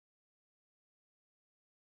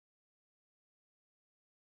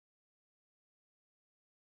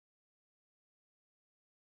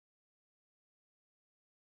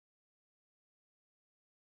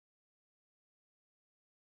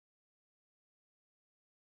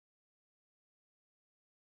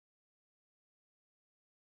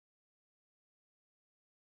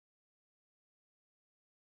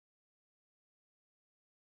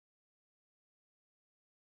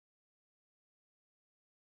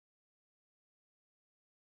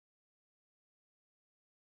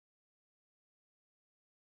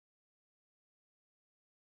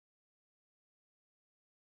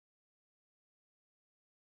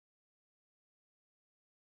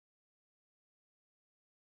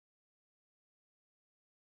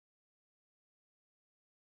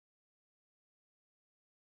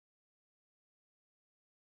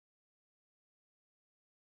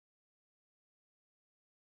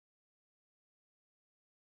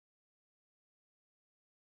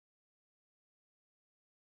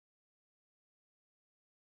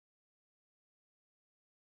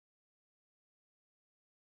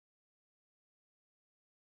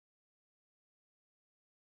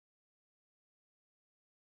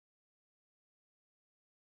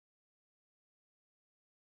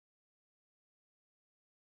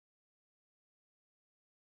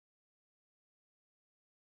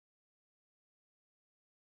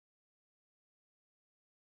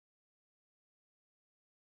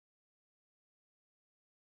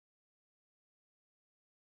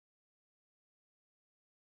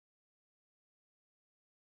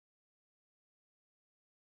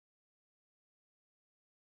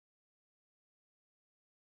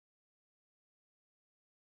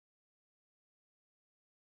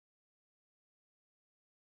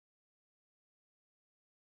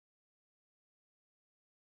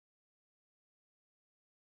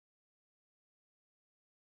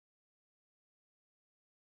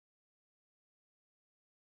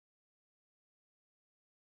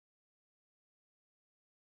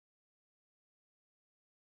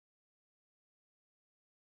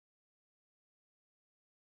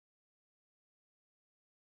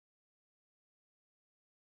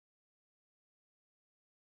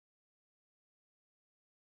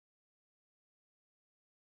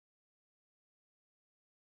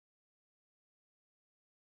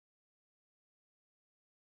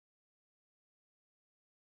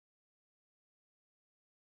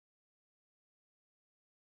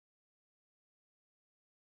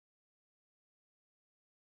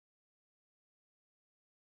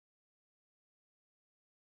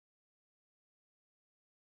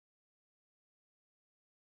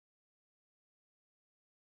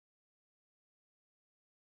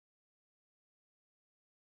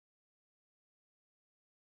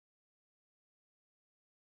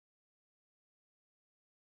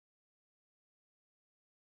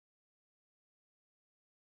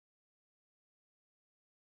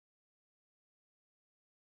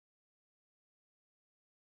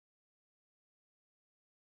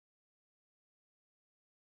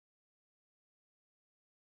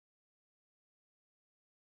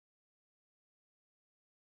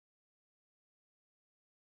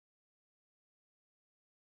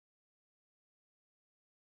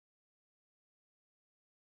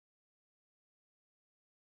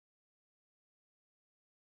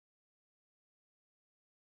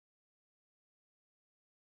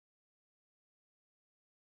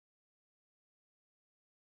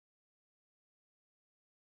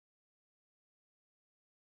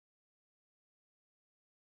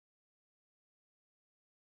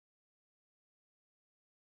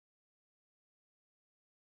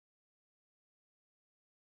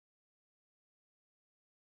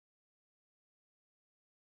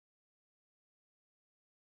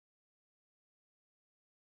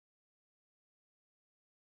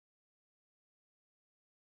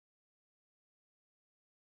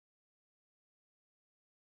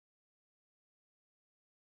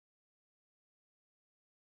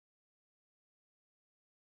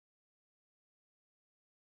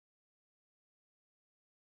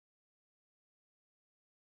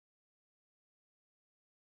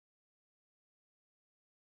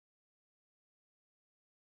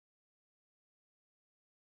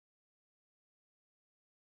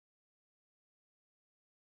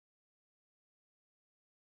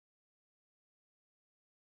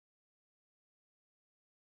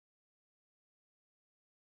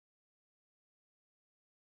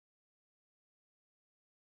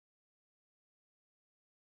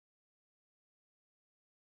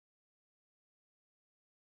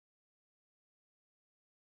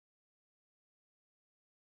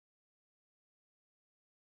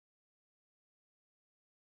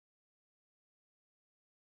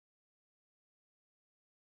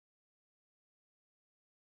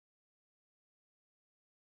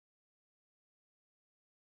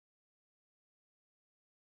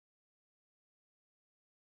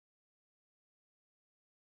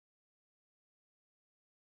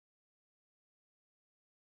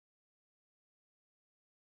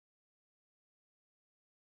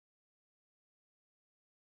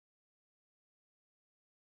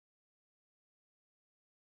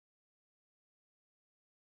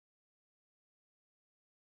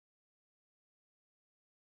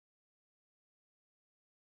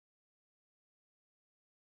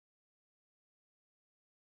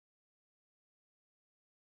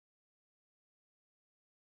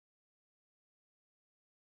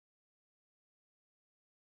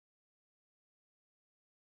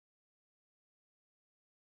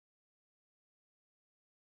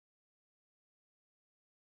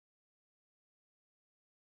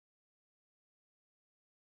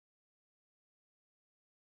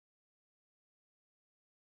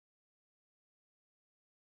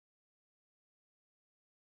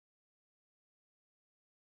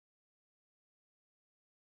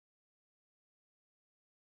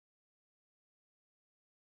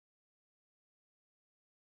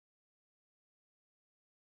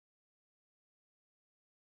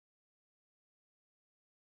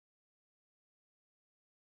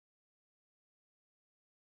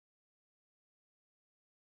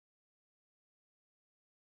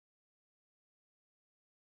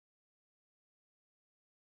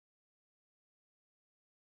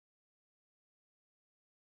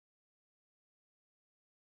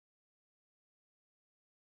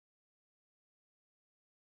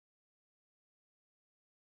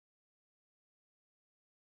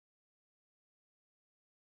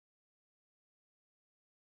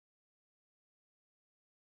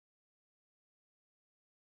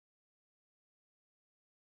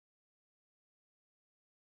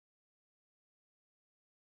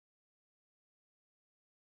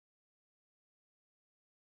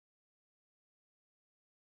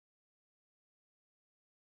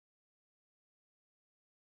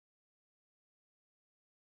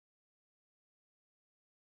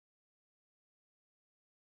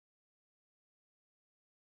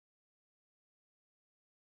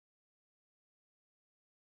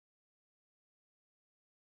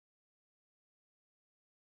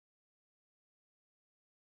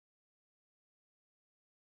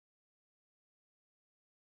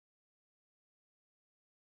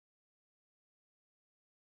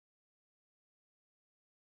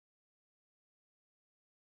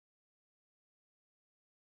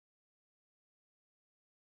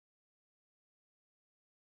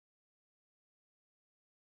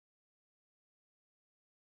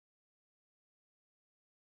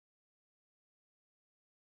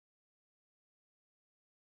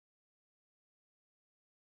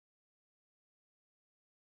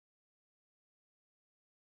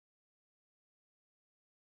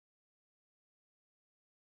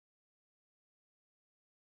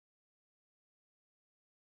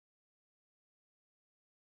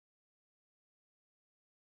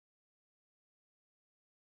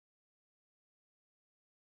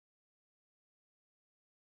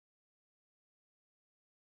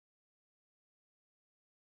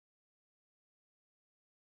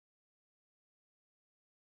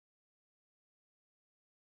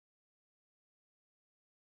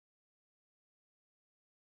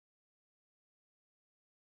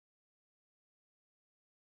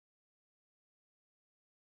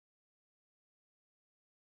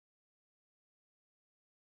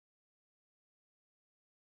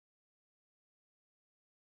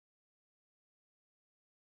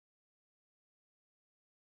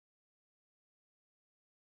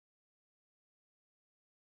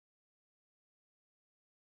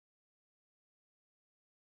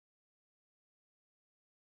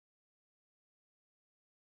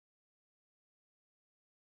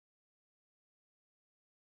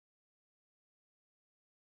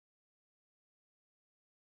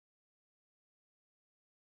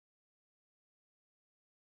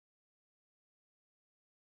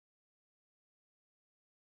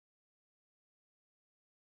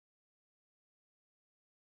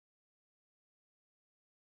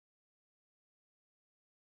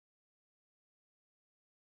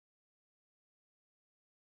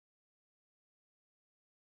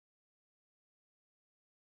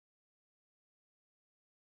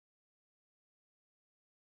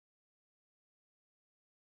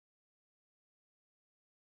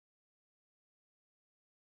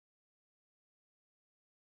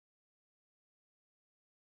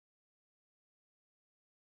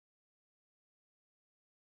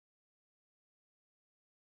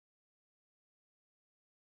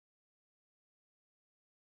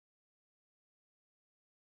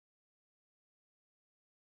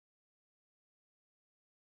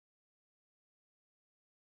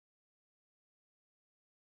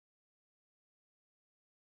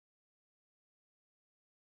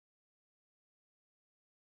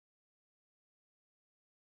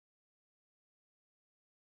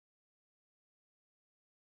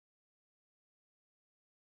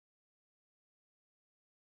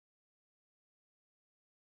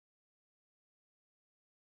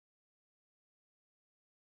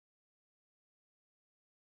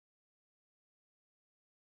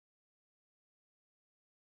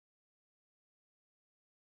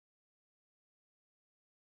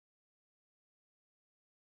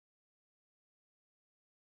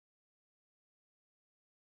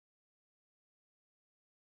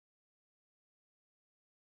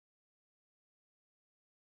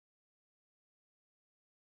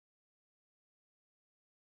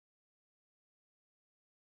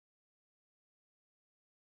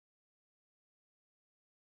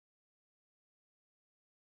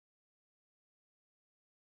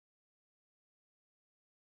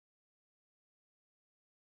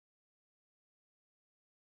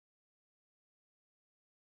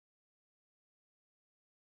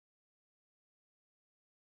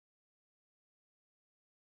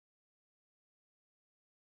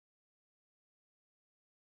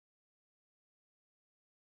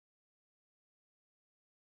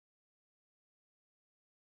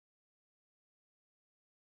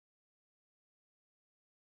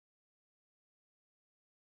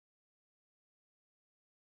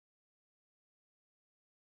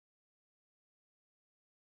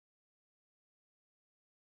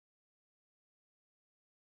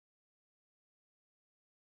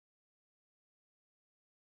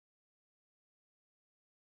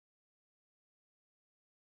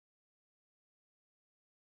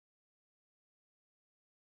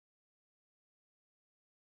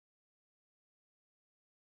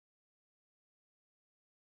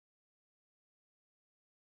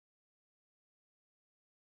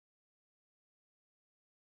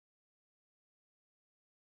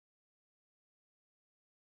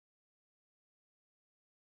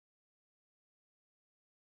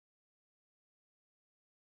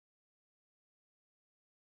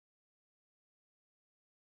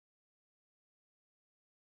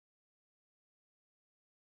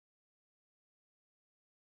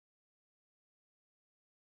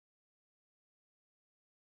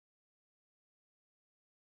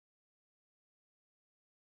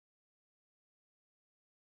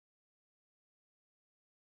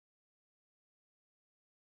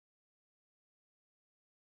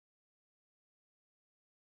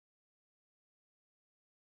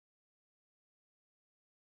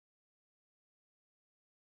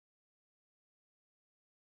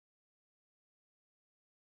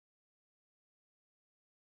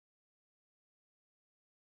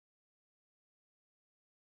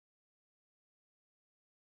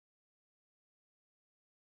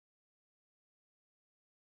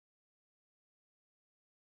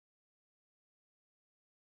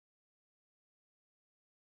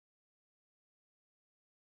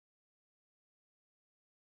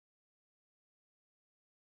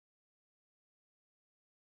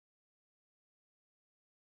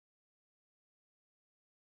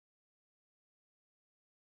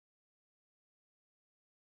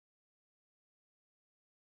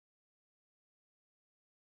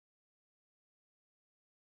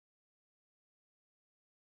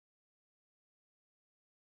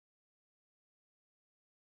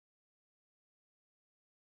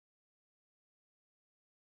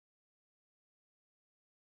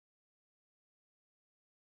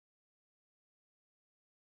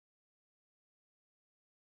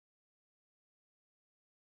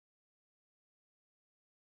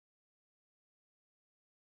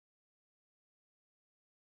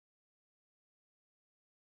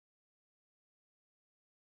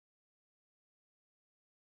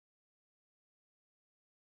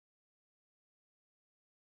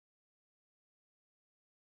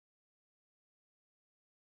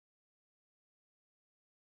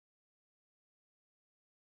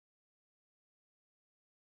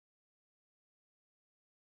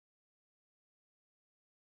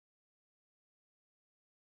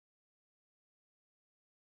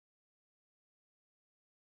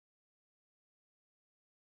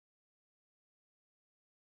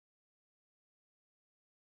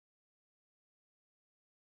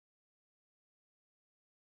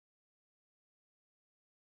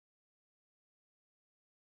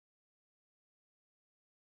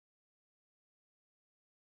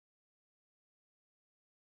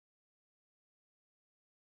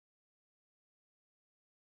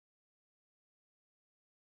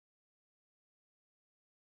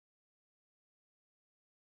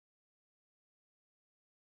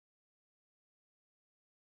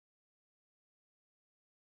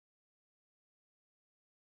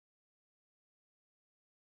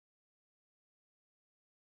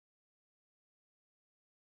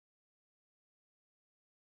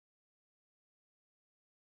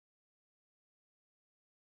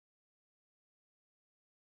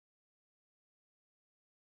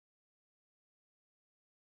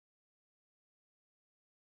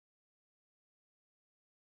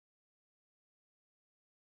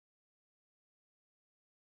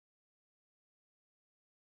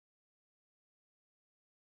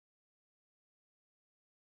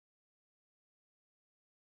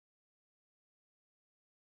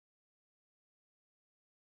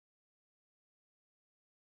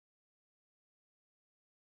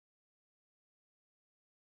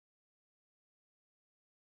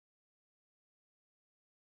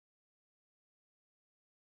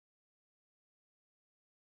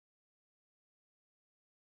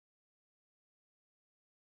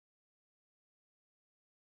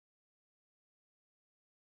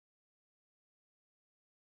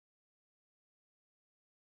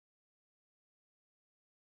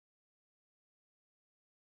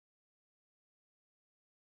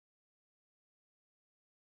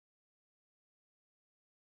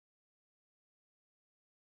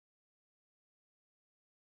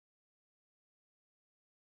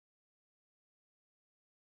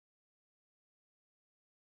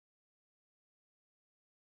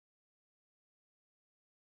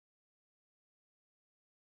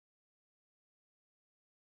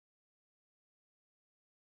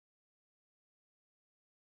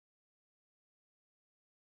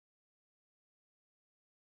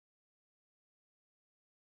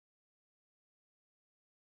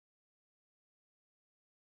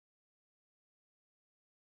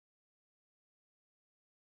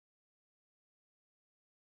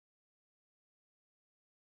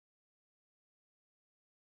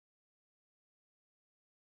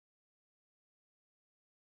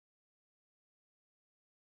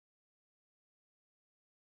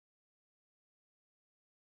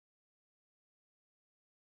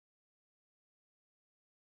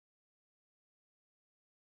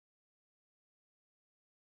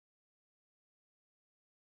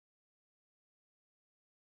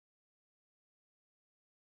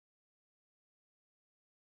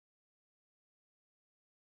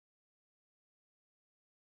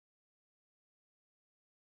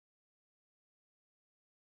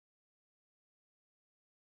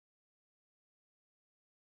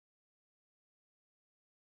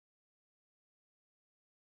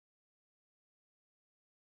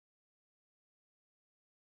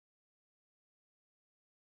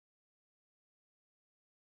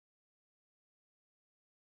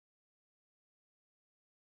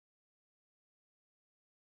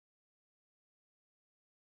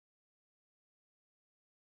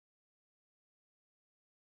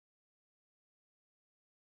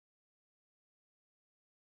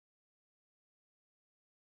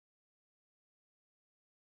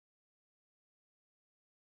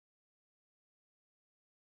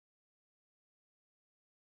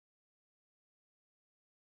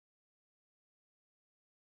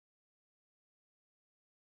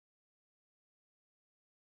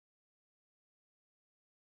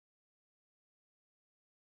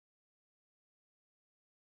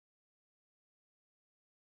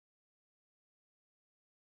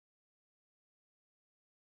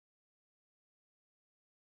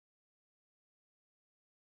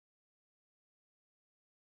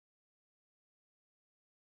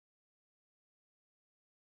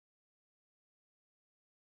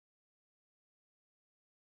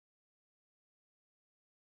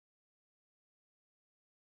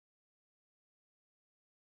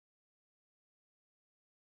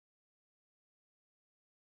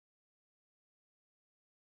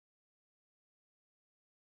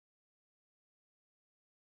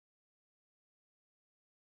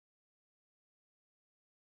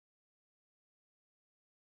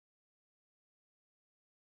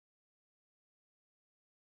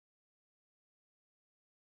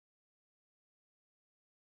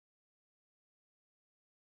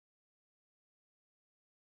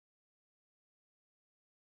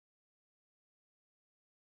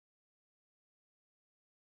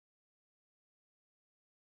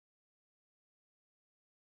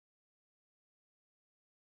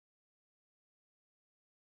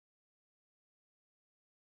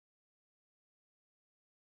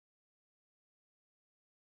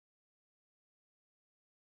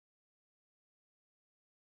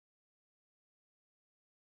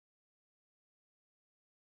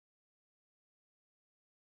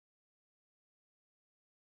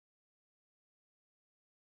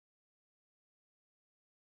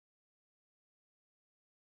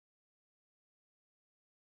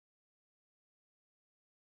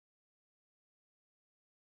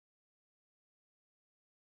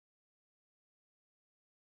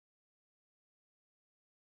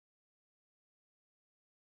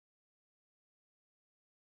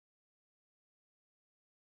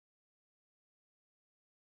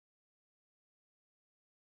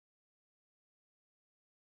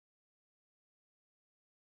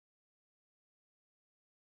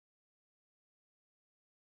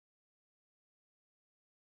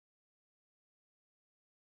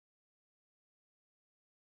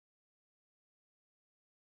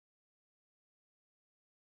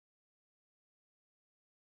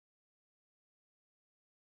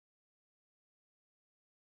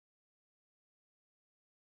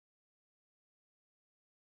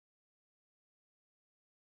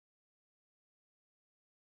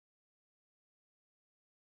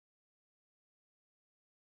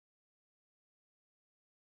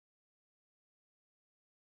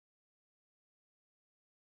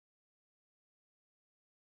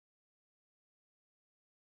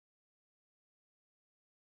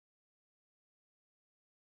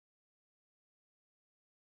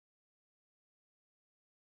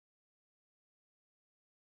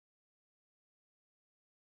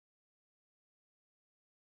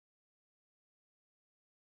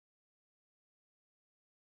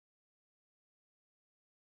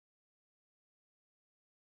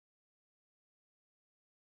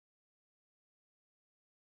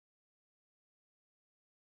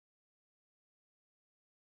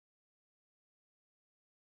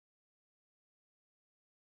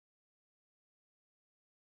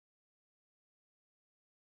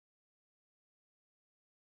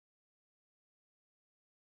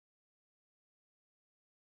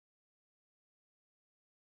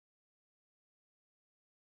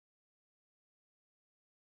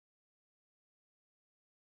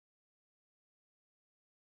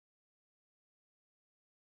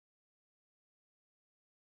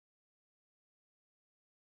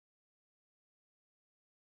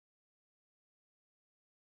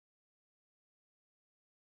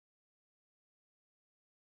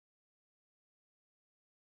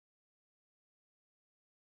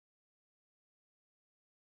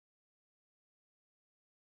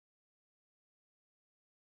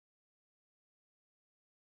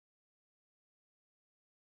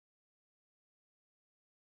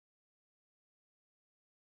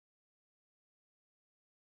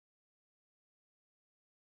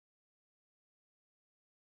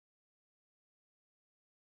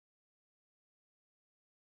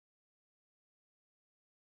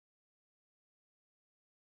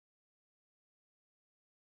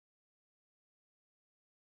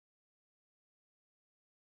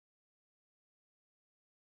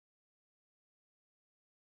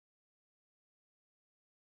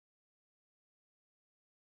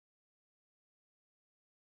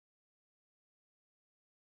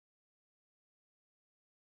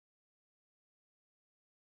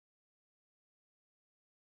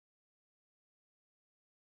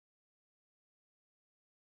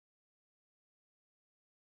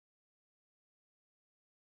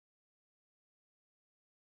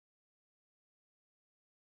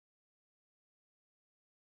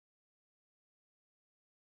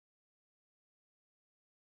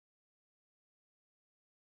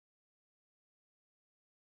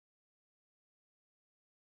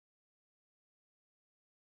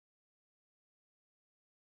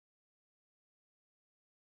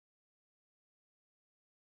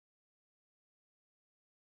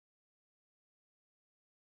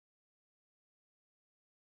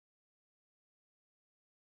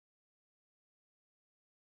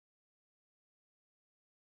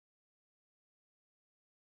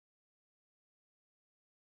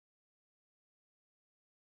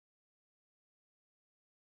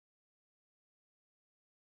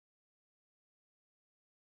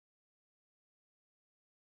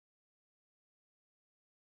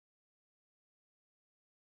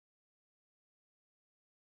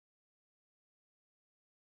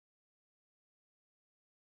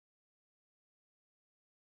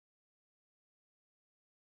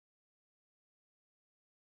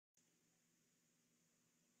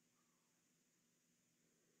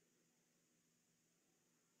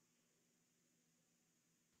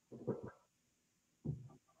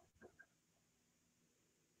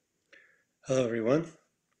Hello, everyone.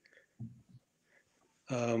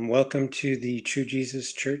 Welcome to the True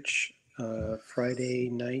Jesus Church Friday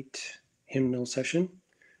night hymnal session.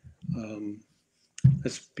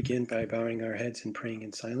 Let's begin by bowing our heads and praying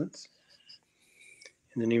in silence.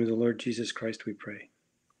 In the name of the Lord Jesus Christ, we pray.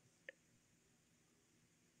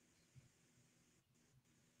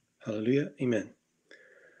 Hallelujah. Amen.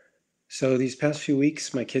 So these past few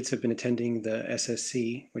weeks, my kids have been attending the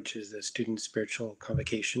SSC, which is the Student Spiritual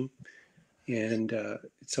Convocation. And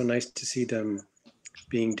it's so nice to see them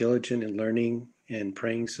being diligent in learning and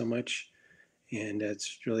praying so much. And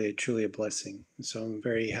it's really truly a blessing. So I'm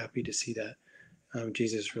very happy to see that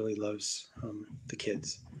Jesus really loves the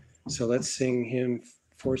kids. So let's sing hymn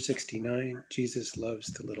 469, Jesus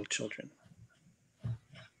Loves the Little Children.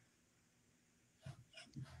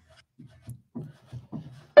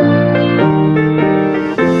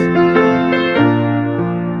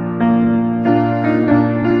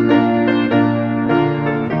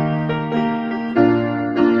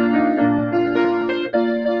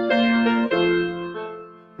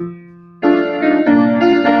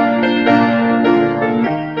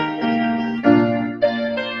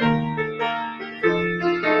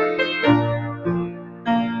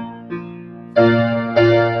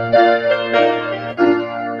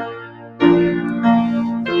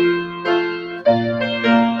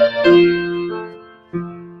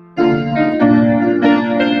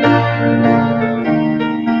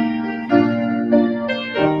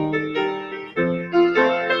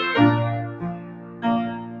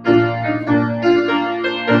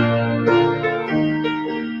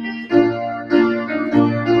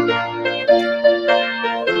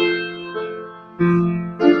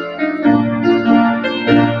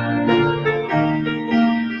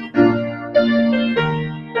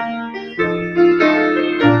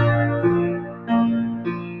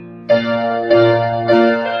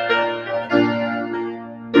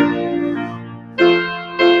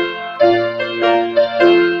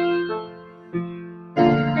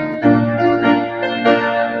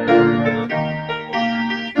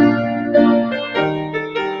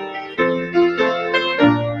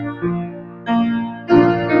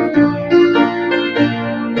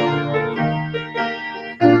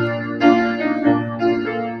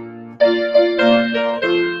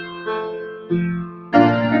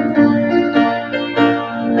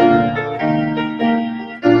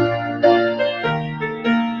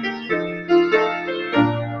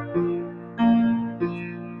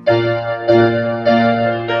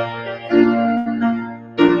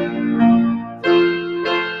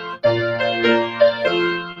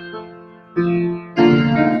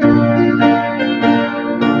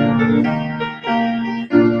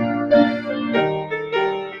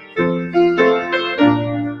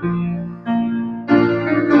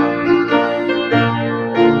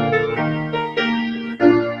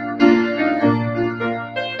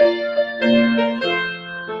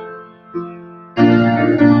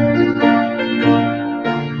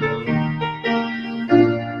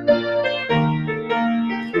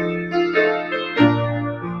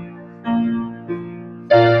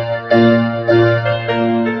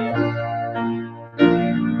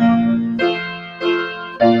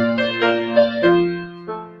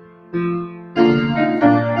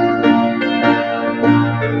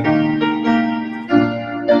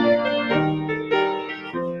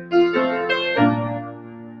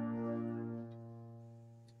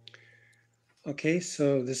 Okay,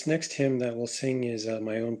 so this next hymn that we'll sing is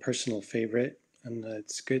my own personal favorite, and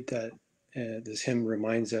it's good that this hymn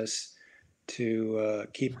reminds us to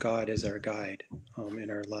keep God as our guide in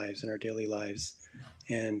our lives, in our daily lives,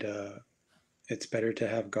 and it's better to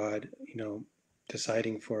have God,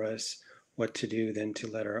 deciding for us what to do than to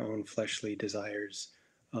let our own fleshly desires,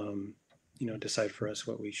 decide for us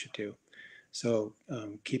what we should do. So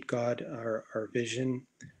keep God our vision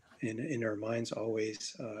in our minds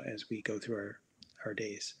always as we go through our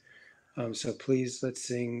days. So please let's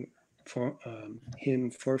sing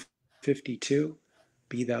hymn 452,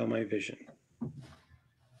 Be Thou My Vision.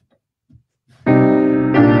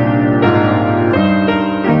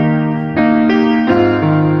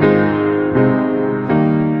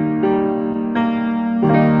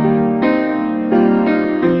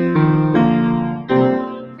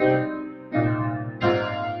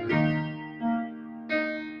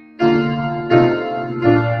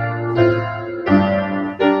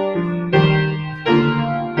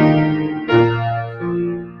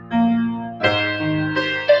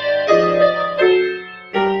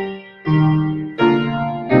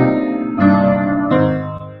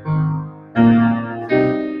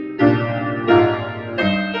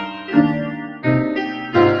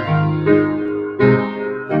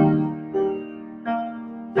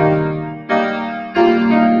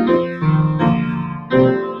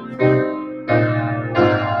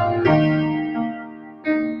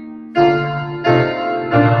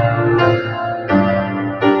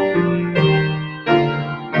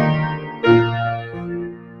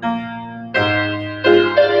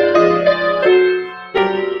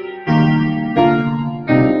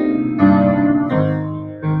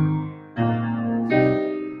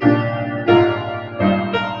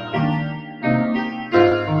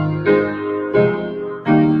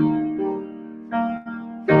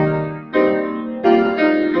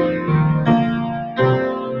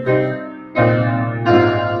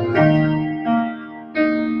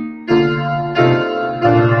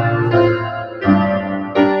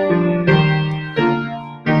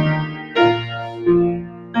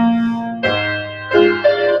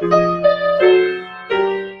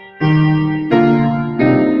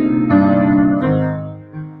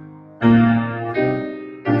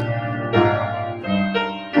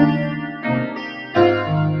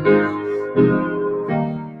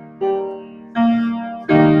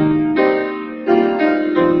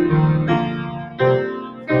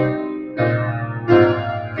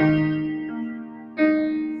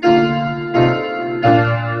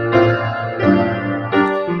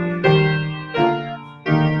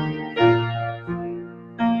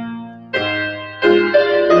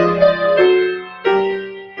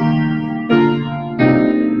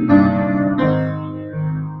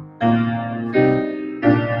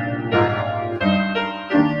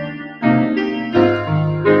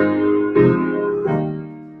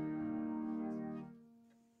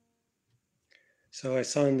 So I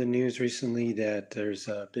saw in the news recently that there's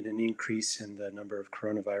been an increase in the number of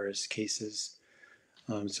coronavirus cases.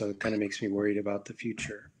 So it kind of makes me worried about the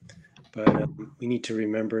future. But we need to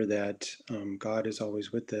remember that God is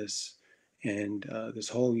always with us, and this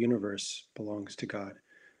whole universe belongs to God,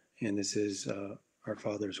 and this is our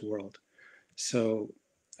Father's world. So,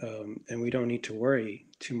 and we don't need to worry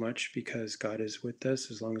too much because God is with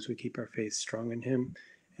us as long as we keep our faith strong in Him,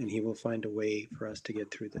 and He will find a way for us to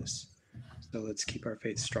get through this. So let's keep our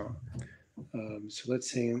faith strong. So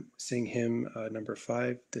let's sing hymn number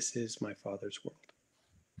 5. This is my Father's world.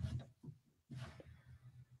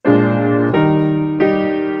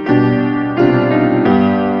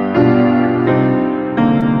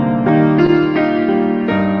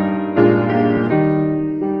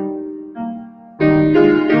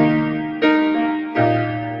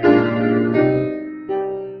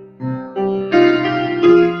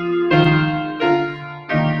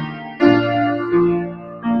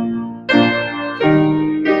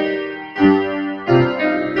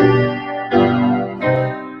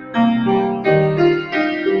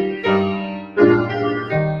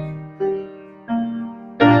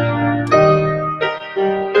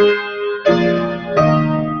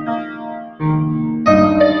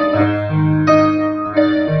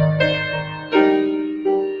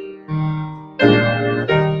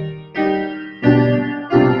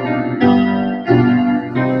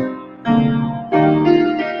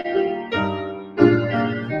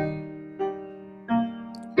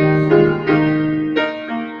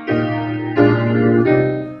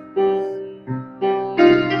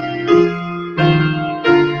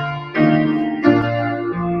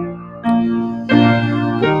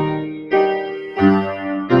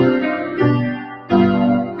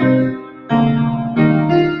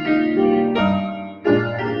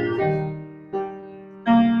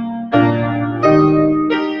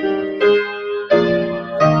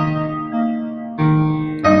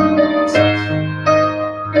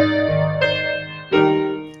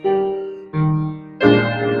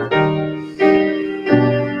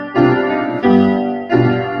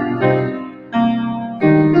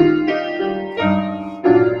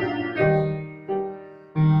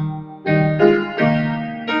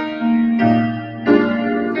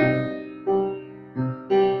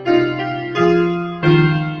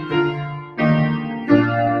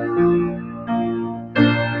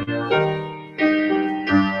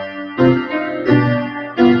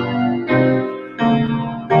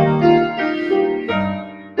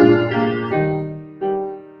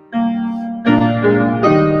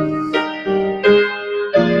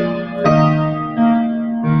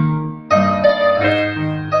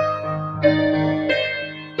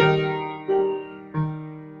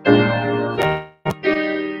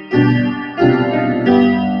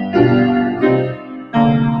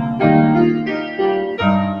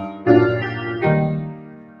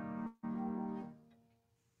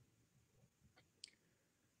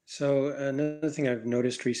 So another thing I've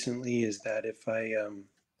noticed recently is that if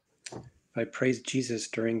I praise Jesus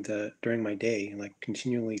during my day, like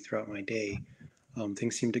continually throughout my day,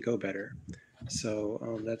 things seem to go better.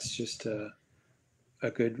 So that's just a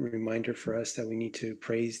good reminder for us that we need to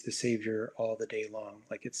praise the Savior all the day long,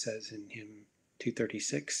 like it says in hymn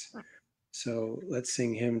 236. So let's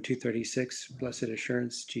sing hymn 236, Blessed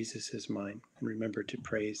Assurance, Jesus is mine, and remember to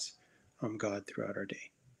praise God throughout our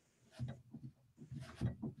day.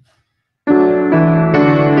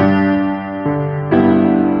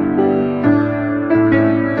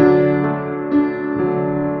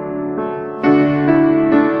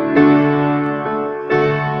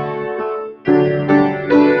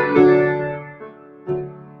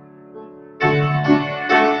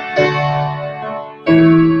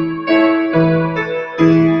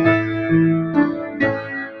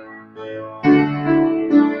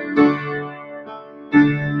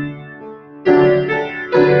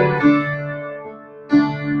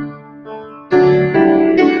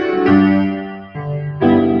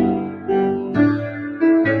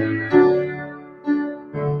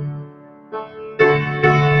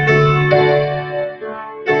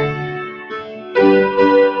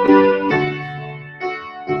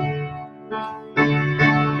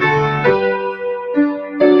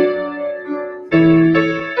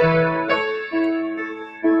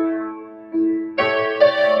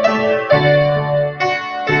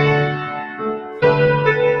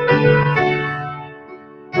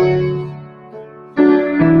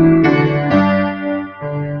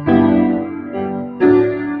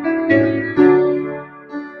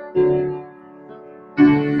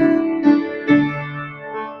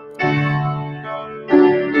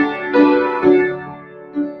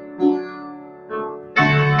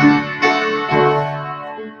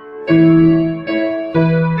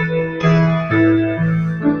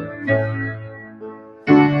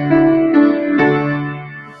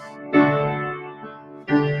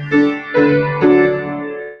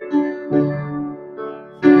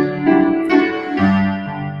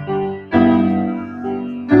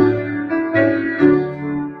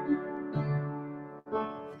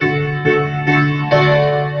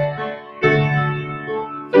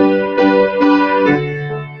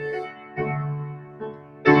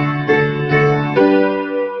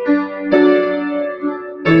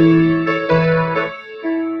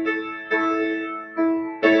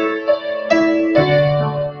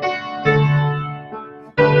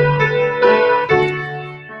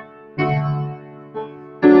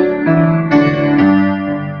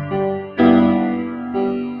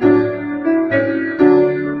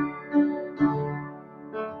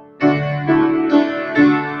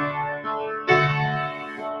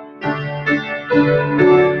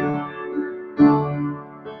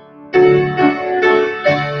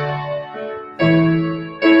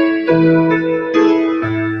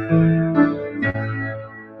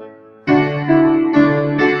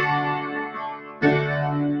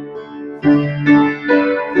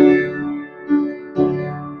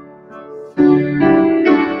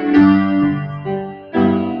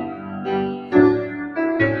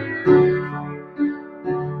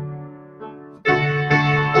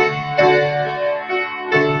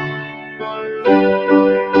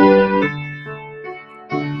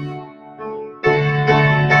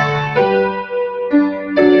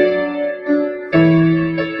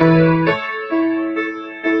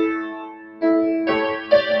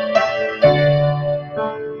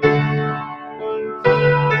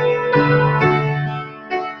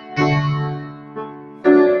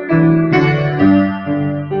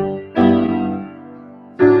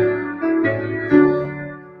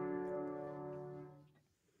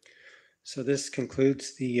 So this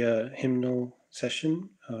concludes the hymnal session.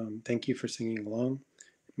 Thank you for singing along.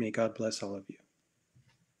 May God bless all of you.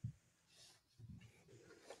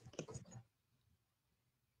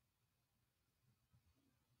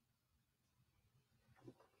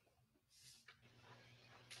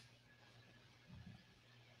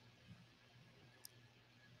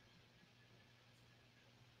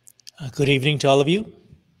 Good evening to all of you.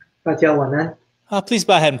 大家晚安， Please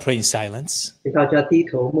bow ahead and pray in silence. 请大家低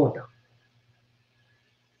头默祷。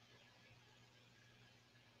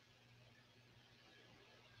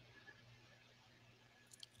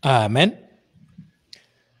 Amen.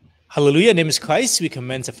 Hallelujah. Name is Christ. We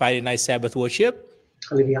commence a Friday night Sabbath worship.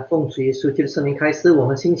 哈利路亚，奉主耶稣基督圣名开始，我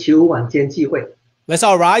们星期五晚间聚会， Let's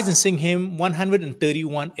all rise and sing hymn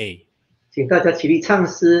 131A. 请大家起立唱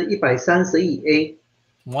诗131A，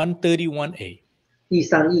 131A.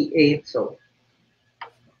 131A 首。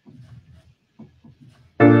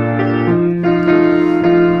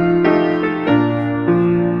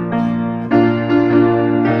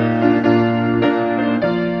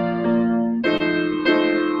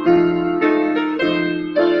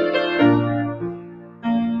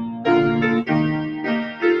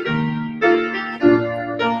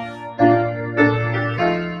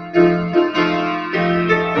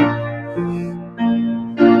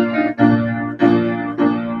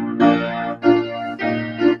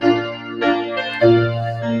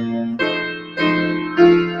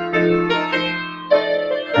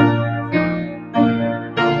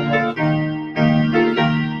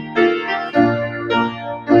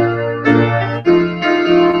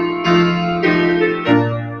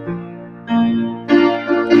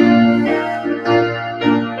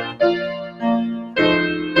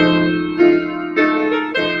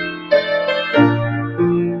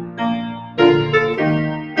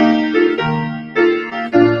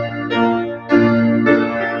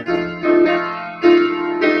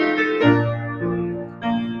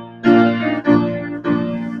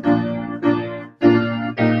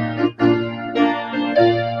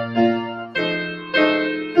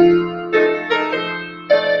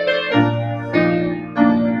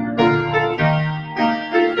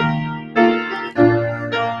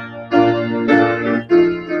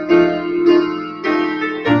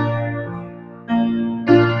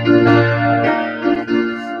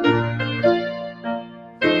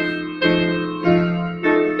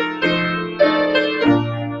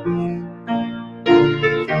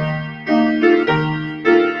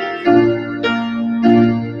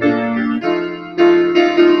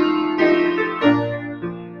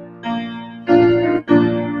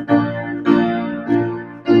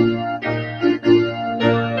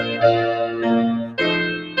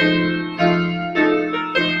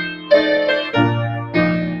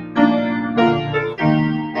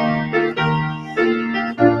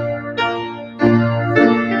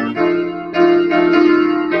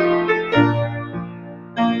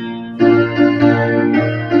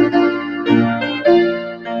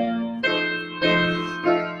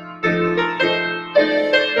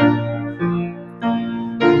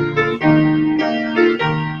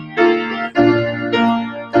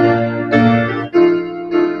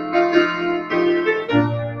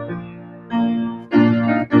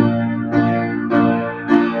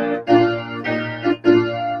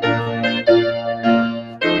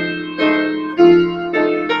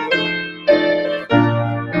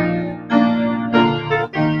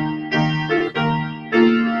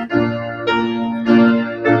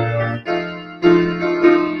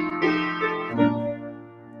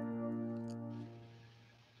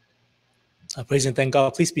Praise and thank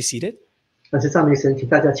God. Please be seated. 但是赞美神，请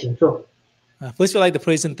大家请坐。 First, we'd like to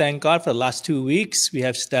praise and thank God for the last 2 weeks. We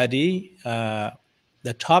have studied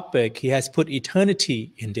the topic, He has put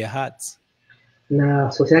eternity in their hearts. 那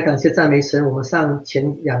首先感谢赞美神，我们前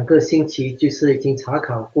2个星期就是已经查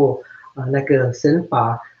考过那个神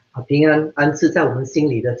把平安安置在我们心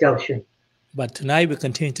里的教训。 But tonight we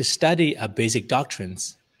continue to study our basic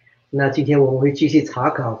doctrines. 那今天我们会继续查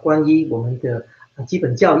考关于我们的基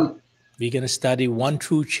本教义。 We're going to study one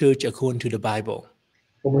true church according to the Bible.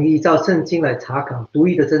 我们依照圣经来查考独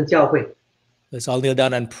一的真教会。 Let's all kneel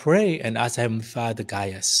down and pray and ask Heavenly Father to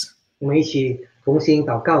guide us. 我们一起同心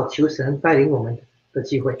祷告，求神带领我们的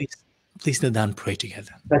机会。 Please kneel down and pray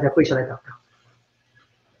together. 大家跪下来祷告。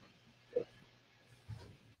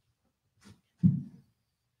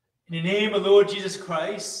 In the name of Lord Jesus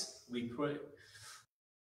Christ, we pray.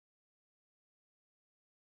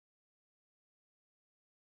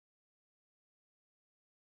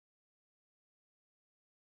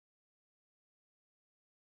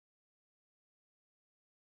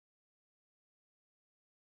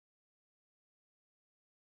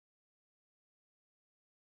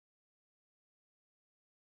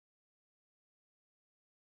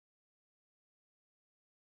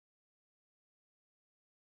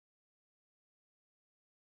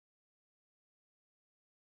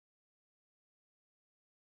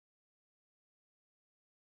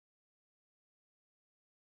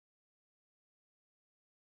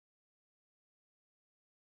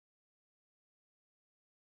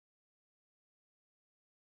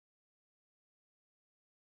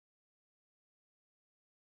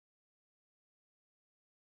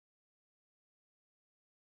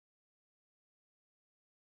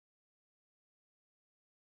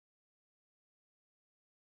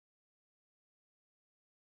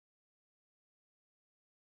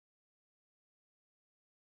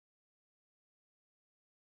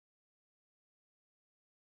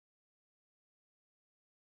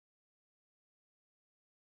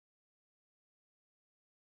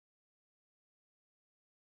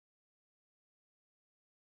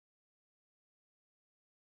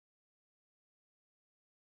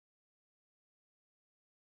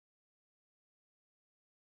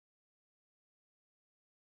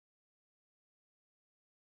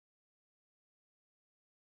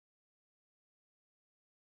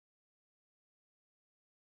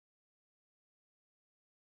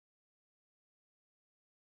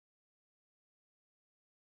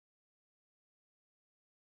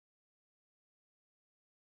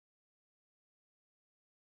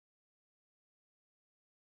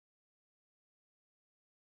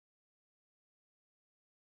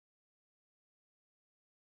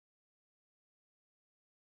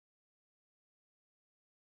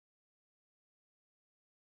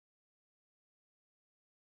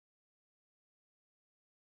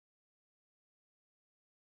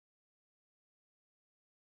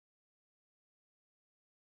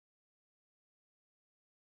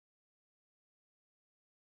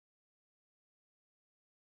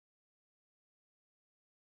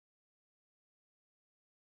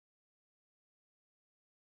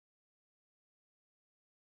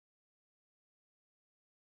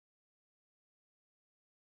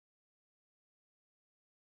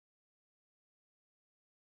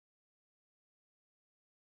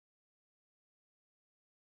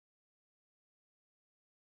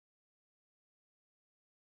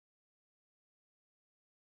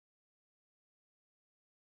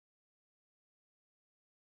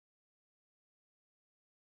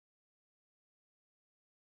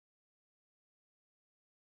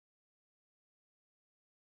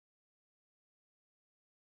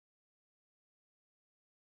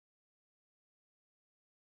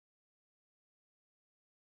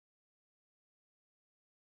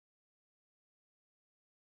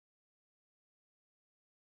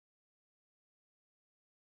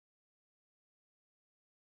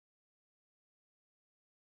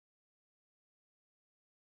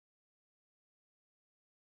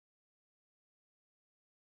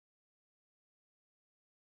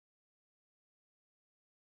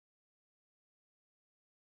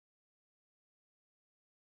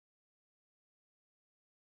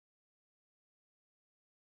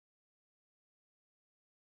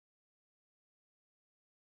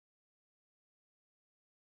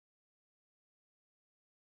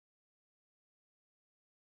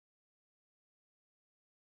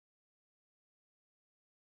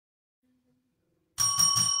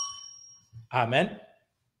 Amen.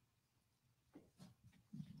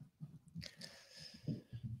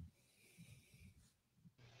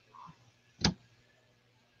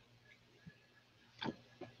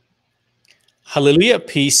 Hallelujah.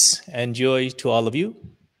 Peace and joy to all of you.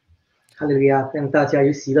 哈利路亚，让大家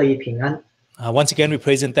有喜乐与平安。Once again, we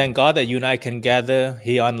praise and thank God that you and I can gather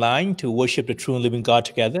here online to worship the true and living God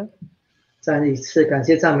together. 再一次感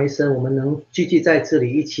谢赞美神，我们能聚集在这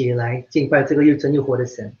里，一起来敬拜这个又真又活的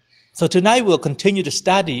神。So tonight we'll continue to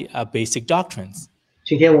study our basic doctrines.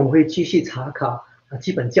 今天我们会继续查考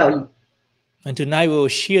基本教义。And tonight we will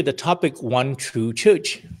share the topic One True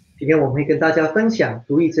Church. 今天我们会跟大家分享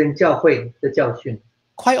独一真教会的教训。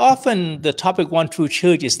Quite often, the topic One True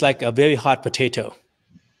Church is like a very hot potato.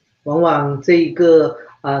 往往这一个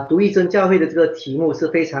独一真教会的这个题目是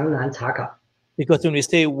非常难查考， Because when we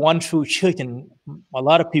say One True Church, and a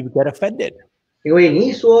lot of people get offended. 因为你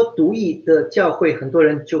一说独一的教会，很多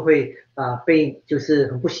人就会被就是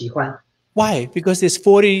很不喜欢。 Why? Because there's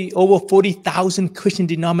over 40,000 Christian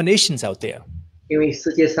denominations out there. 因为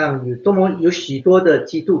世界上有许多的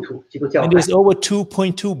基督教 And 派， there's over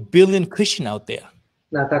 2.2 billion Christian out there.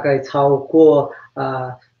 那大概超过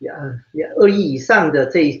2亿以上的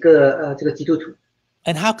这个基督徒。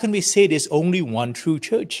 And how can we say there's only one true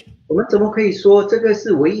church? 我们怎么可以说这个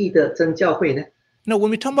是唯一的真教会呢？ Now, when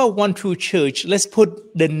we talk about one true church, let's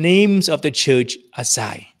put the names of the church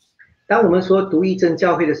aside. 当我们说独一真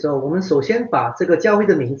教会的时候，我们首先把这个教会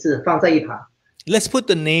的名字放在一旁， Let's put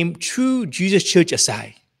the name True Jesus Church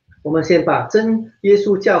aside. 我们先把真耶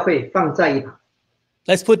稣教会放在一旁，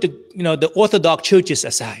 Let's put the Orthodox churches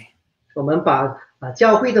aside. 我们把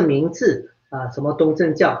教会的名字什么东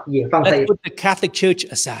正教也放在 Let's 一旁， put the Catholic Church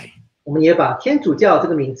aside. 我们也把天主教这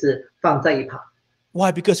个名字放在一旁。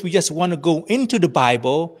 Why? Because we just want to go into the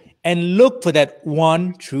Bible and look for that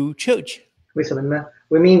one true church. 为什么呢？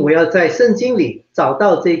因为我要在圣经里找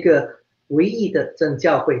到这个唯一的真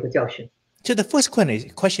教会的教训。 So the first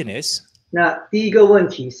question is, 那第一个问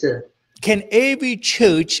题是， can every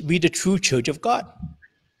church be the true church of God?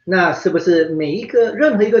 那是不是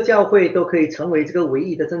任何一个教会都可以成为这个唯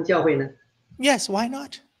一的真教会呢？ Yes, why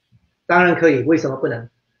not? 当然可以，为什么不能？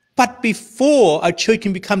 But before a church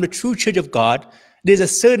can become the true church of God, there's a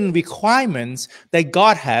certain requirements that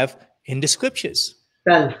God have in the scriptures.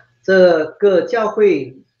 但这个教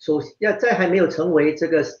会在还没有成为这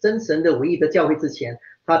个真神的唯一的教会之前，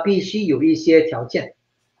它必须有一些条件。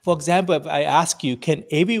 For example, if I ask you, can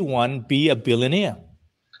everyone be a billionaire?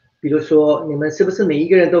 比如说，你们是不是每一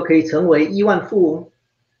个人都可以成为亿万富翁？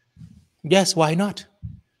 Yes, why not?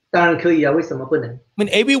 当然可以啊，为什么不能？ I mean,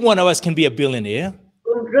 every one of us can be a billionaire,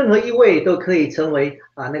 任何一位都可以成为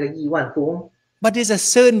那个亿万富翁。 but there's a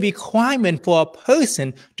certain requirement for a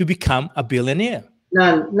person to become a billionaire.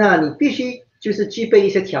 那你必须就是具备一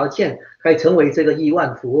些条件，可以成为这个亿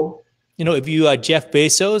万富翁。If you are Jeff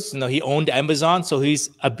Bezos, he owned Amazon, so he's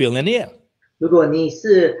a billionaire. 如果你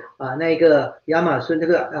是那个亚马逊这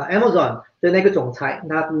个Amazon 的那个总裁，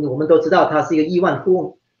那我们都知道他是一个亿万富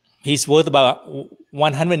翁， He's worth about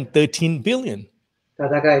 113 billion. 他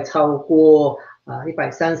大概超过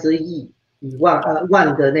130亿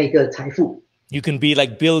万的那个财富。 You can be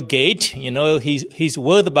like Bill Gates, he's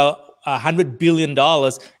worth about $100 billion,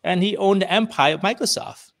 and he owned the empire of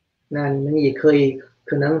Microsoft. 那你们也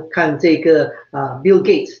可能看这个Bill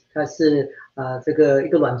Gates， 他是这个一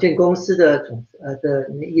个软件公司的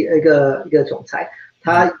一个总裁，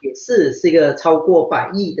他也是一个超过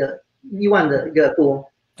100亿万的一个富翁。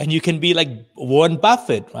 And you can be like Warren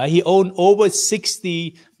Buffett, right? He owned over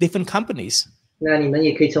 60 different companies. 那你们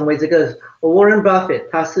也可以成为这个 Warren Buffett，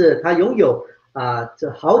 他拥有这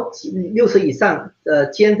60以上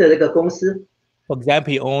间的这个公司。 For example,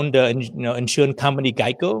 he owned the insurance company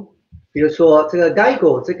Geico. 比如说这个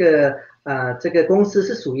Geico 这个公司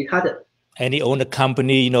是属于他的。 And he owned a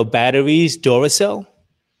company, batteries, Duracell.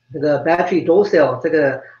 这个 Battery Duracell 这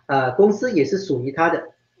个公司也是属于他的。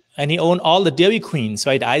 And he owned all the Dairy Queens,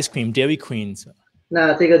 right? The ice cream, Dairy Queens.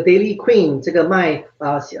 那这个 Dairy Queen 这个卖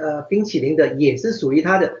冰淇淋的也是属于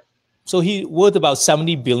他的。 So he worth about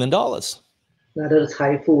 $70 billion. 那他的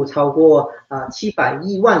财富超过700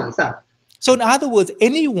亿万以上。 So in other words,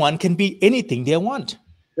 anyone can be anything they want.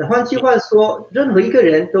 那换句话说，任何一个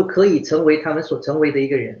人都可以成为他们所成为的一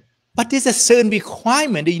个人。 But there's a certain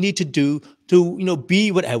requirement that you need to do to,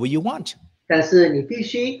 be whatever you want. 但是你必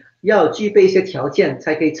须要具备一些条件，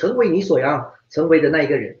才可以成为你所要成为的那一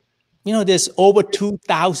个人。There's over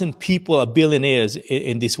 2,000 people are billionaires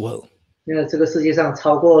in this world. 那这个世界上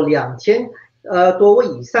超过2000多位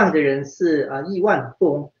以上的人是亿万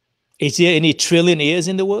富翁。 Is there any trillionaires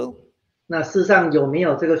in the world? 那世上有没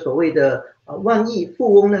有这个所谓的万亿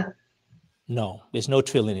富翁呢？ No, there's no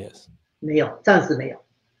trillionaires. 没有，暂时没有。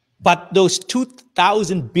 But those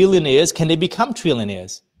 2,000 billionaires, can they become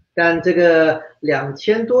trillionaires? 但这个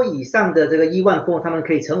2000多以上的这个亿万富翁，他们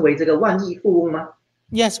可以成为这个万亿富翁吗？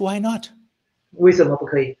 Yes, why not? 为什么不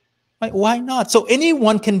可以？ Why not? So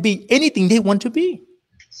anyone can be anything they want to be.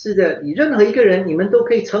 是的，你任何一个人，你们都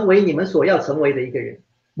可以成为你们所要成为的一个人。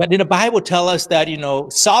 But in the Bible tell us that,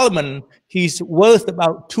 Solomon, he's worth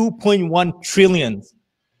about 2.1 trillion.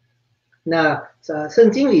 那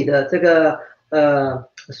圣经里的这个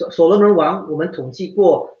所罗门王，我们统计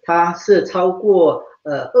过，他是超过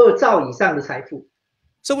2兆以上的财富。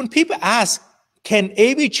 So when people ask, can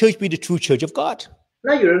every church be the true church of God?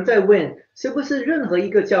 那有人在问，是不是任何一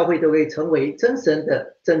个教会都可以成为真神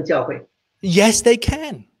的真教会？ Yes, they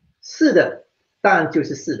can. 是的，当然就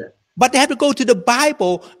是是的。 But they have to go to the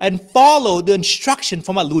Bible and follow the instruction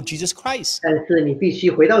from our Lord Jesus Christ. 但是你必须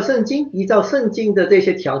回到圣经，依照圣经的这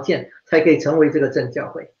些条件，才可以成为这个真教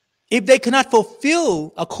会。 If they cannot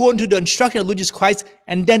fulfill according to the instruction of Lord Jesus Christ,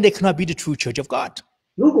 and then they cannot be the true church of God.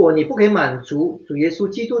 如果你不可以满足主耶稣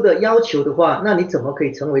基督的要求的话，那你怎么可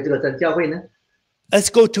以成为这个真教会呢？ Let's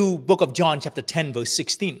go to Book of John, chapter 10, verse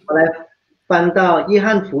 16. 我来翻到约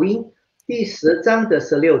翰福音第10章的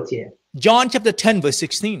16节。 John chapter 10, verse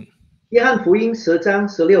 16. 约翰福音10章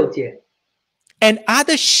16节。 And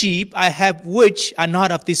other sheep I have which are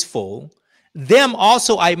not of this fold, them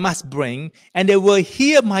also I must bring, and they will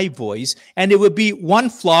hear my voice, and there will be one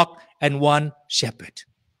flock and one shepherd.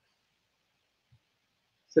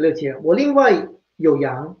 16节，我另外有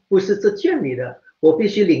羊，不是这圈里的，我必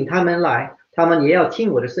须领他们来，他们也要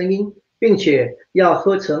听我的声音，并且要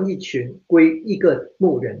合成一群，归一个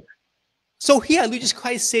牧人。 So here, Jesus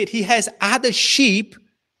Christ said, He has other sheep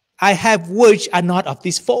I have which are not of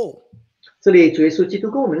this fold. 这里主耶稣基督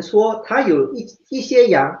跟我们说，他有一些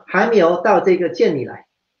羊还没有到这个圈里来。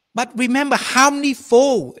 But remember, how many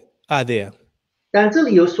fold are there? 但这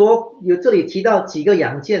里这里提到几个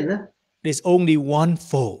羊圈呢？ There's only one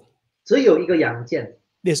fold. 只有一个羊圈，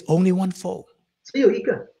 There's only one fold. 只有一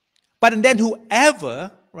个。 But then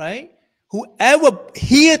whoever, right? Whoever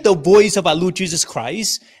hear the voice of our Lord Jesus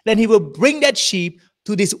Christ, then he will bring that sheep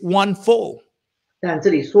to this one fold. 但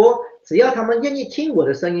这里说，只要他们愿意听我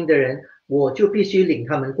的声音的人，我就必须领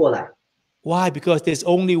他们过来。 Why? Because there's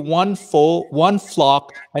only one fold, one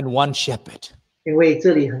flock, and one shepherd. 因为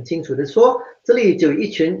这里很清楚的说，这里就有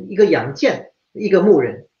一个羊圈，一个牧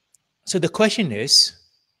人。 So the question is,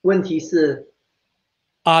 问题是，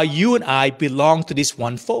 are you and I belong to this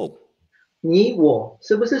one fold? 你我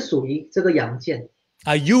是不是属于这个羊圈？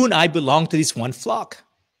 Are you and I belong to this one flock?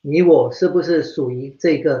 你我是不是属于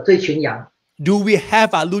这群羊？ Do we have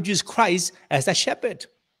our Lord Jesus Christ as a shepherd?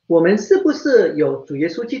 我们是不是有主耶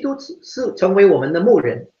稣基督是成为我们的牧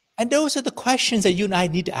人？ And those are the questions that you and I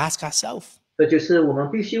need to ask ourselves. 这就是我们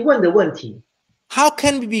必须问的问题。 How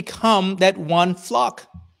can we become that one flock?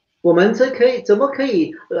 我们怎么可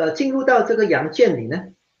以进入到这个羊圈里呢？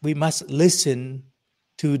 We must listen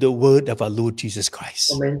to the word of our Lord Jesus 我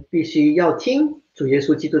Christ. 们必须要听主耶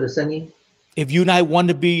稣基督的声音。 If you and I want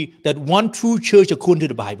to be that one true church according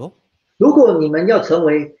to the Bible, 如果你们要成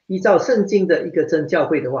为依照圣经的一个真教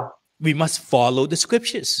会的话， we must follow the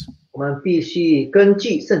scriptures. 我们必须根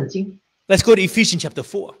据圣经。 Let's go to Ephesians chapter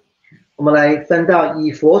 4, 我们来分到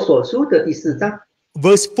以弗所书的第4章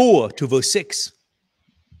verse 4 to verse 6.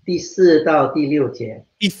 第4到第6节。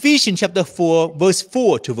 Ephesians chapter 4, verse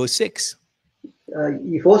 4 to verse 6.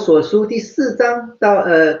 以弗所书第4章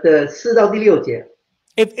的4到第6节。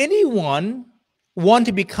 If anyone want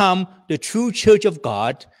to become the true church of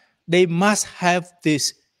God, they must have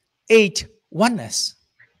this 8 oneness.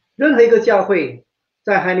 任何一个教会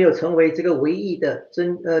在还没有成为这个唯一的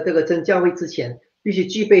这个真教会之前，必须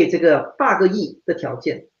具备这个8个义的条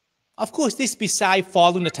件。 Of course, this beside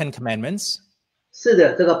following the 10 commandments 是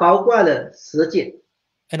的，这个包括了10诫，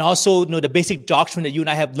 and also the basic doctrine that you and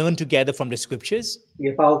I have learned together from the scriptures.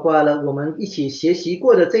 也包括了我们一起学习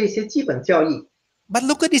过的这些基本教义。 But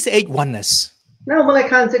look at this 8 oneness, 那我们来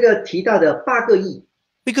看这个提到的8个义，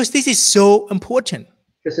 because this is so important.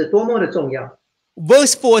 这是多么的重要。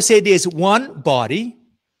 Verse 4 says there's one body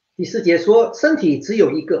第4节说，身体只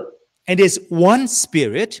有一个， and there's one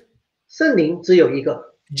spirit, 圣灵只有一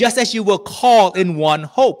个， just as you were called in one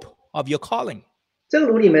hope of your calling. 正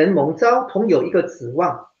如你们蒙召同有一个指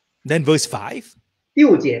望。 Then verse 5, 第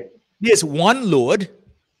5节， there's one Lord,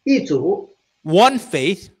 一主， one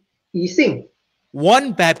faith, 一信，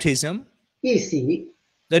 one baptism. 一洗。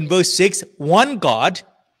 Then verse 6, one God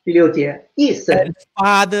第6节，一神 and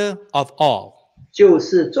Father of all, 就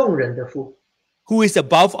是众人的父， who is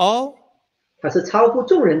above all, 他是超乎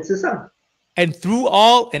众人之上， and through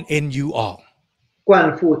all and in you all.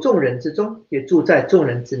 灌覆众人之中，也住在众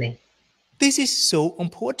人之内。 This is so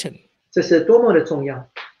important. 这是多么的重要！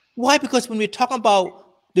 Why? Because when we talk about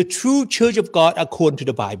the true church of God according to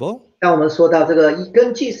the Bible, 当我们说到这个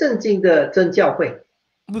根据圣经的真教会，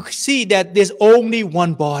 we see that there's only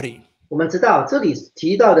one body 我们知道这里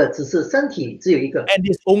提到的只是身体只有一个， and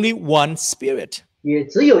there's only one spirit. 也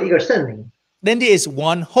只有一个圣灵， Then there is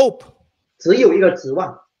one hope. 只有一个指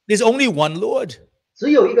望， There's only one Lord.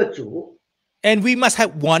 只有一个主。 And we must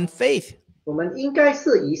have one faith. 我们应该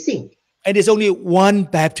是一信， And there's only one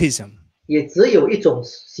baptism. 也只有一种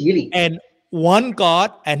洗礼。 And one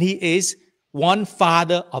God, and He is one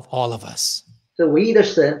Father of all of us. 这唯一的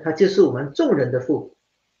神，他就是我们众人的父。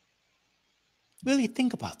 Really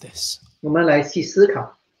think about this. 我们来去思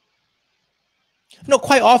考。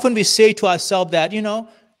 Quite often we say to ourselves that,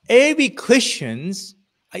 every Christian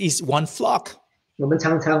is one flock. 我们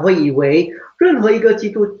常常会以为，任何一个基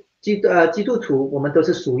督徒，我们都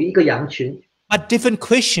是属于一个羊群。 But different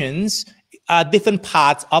Christians are different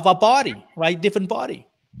parts of our body, right? Different body.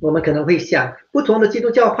 我们可能会想，不同的基督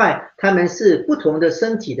教派，他们是不同的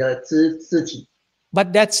身体的肢体。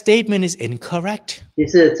 But that statement is incorrect. 也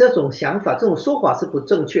是这种想法、这种说法是不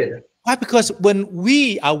正确的。 Why? Because when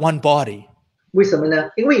we are one body, 为什么呢？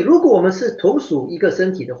因为如果我们是同属一个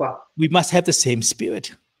身体的话， we must have the same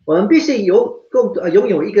spirit. 我们必须拥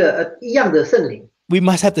有一个一样的圣灵， We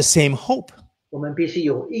must have the same hope. 我们必须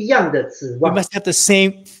有一样的指 We 望， must have the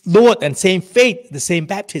same Lord and same faith, the same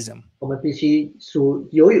baptism. 我们必须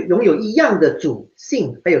拥有一样的主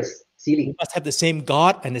性，还有洗礼。 We must have the same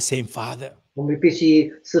God and the same Father. 我们必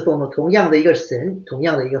须侍奉了同样的一个神，同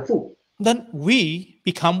样的一个父， Then we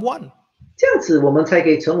become one. 这样子我们才可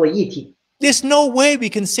以成为一体。 There's no way we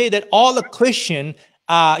can say that all the Christian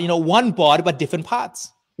are, one body but different parts.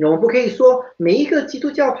 我们不可以说每一个基督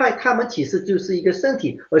教派他们其实就是一个身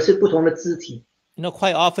体，而是不同的肢体。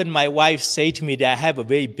Quite often my wife say to me that I have a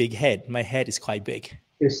very big head. My head is quite big.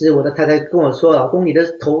 有时我的太太跟我说：“老公，你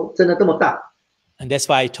的头真的这么大。” And that's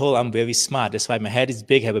why I told her I'm very smart. That's why my head is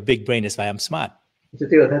big, I have a big brain. That's why I'm smart. 就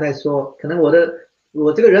对我太太说：“可能我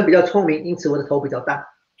这个人比较聪明，因此我的头比较大。”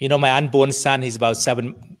 My unborn son, he's about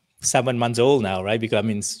seven months old now, right? Because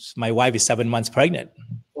my wife is 7 months pregnant.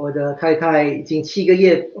 我的太太已经7个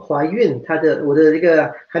月怀孕，我的这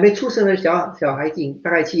个还没出生的小孩已经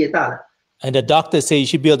大概7月大了。 And the doctor said you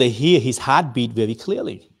should be able to hear his heartbeat very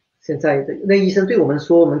clearly. 现在那医生对我们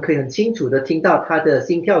说，我们可以很清楚的听到他的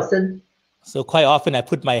心跳声。 So quite often I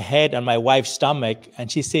put my head on my wife's stomach and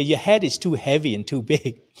she said, your head is too heavy and too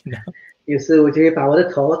big. 有时我就会把我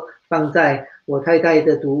的头放在我太太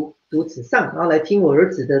的肚子上，然后来听我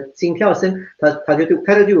儿子的心跳声。他就对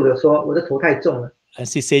我说，我的头太重了。 And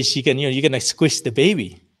she said you're gonna squish the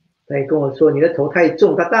baby. 他也跟我说，你的头太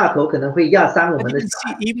重，他大头可能会压伤我 But 们 you 的 can 小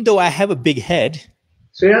孩。 see, even though I have a big head,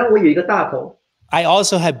 虽然我有一个大头， I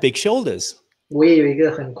also have big shoulders. 我也有一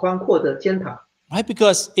个很宽阔的肩膀。 Right?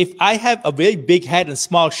 Because if I have a very big head and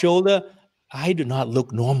small shoulder, I do not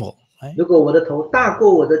look normal. Right? 如果我的头大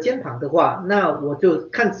过我的肩膀的话，那我就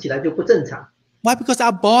看起来就不正常。 Why? Because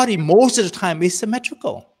our body most of the time is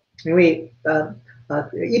symmetrical. 因为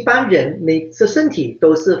一般人每个身体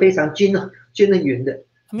都是非常均匀的。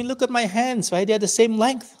 I mean, look at my hands, right? They're the same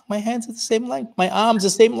length. My hands are the same length. My arms are the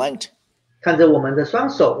same length. 看着我们的双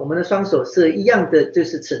手是一样的，就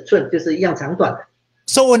是尺寸，就是一样长短的。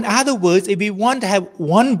 So in other words, if we want to have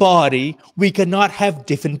one body, we cannot have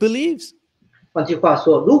different beliefs. 换句话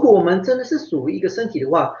说，如果我们真的是属于一个身体的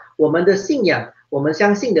话，我们的信仰，我们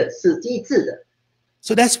相信的是一致的。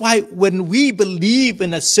 So that's why when we believe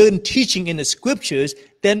in a certain teaching in the scriptures,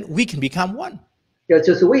 then we can become one. 这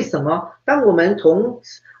就是为什么当我们同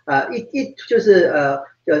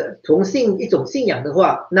信一种信仰的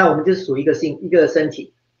话，那我们就属于一个身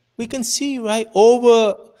体。 We can see, right,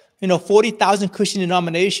 over 40,000 Christian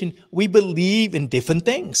denomination, we believe in different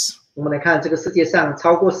things. 我们来看这个世界上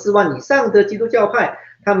超过4万以上的基督教派，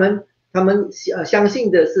他们相信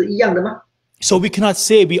的是一样的吗？ So we cannot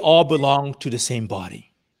say we all belong to the same body.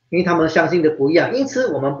 因为他们相信的不一样，因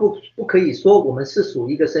此我们不可以说我们是属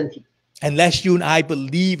于一个身体。 Unless you and I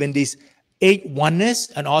believe in this 8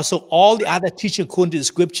 oneness and also all the other teaching according to the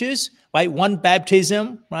scriptures, right? One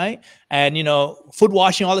baptism, right? And, foot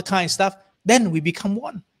washing, all the kind of stuff, then we become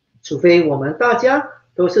one. 除非我们大家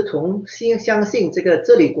都是相信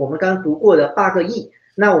这里我们刚刚读过的8个义，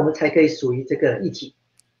那我们才可以属于这个一体。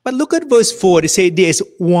 But look at verse 4. They say there is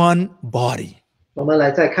one body. 我们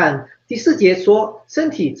来再看第4节说，身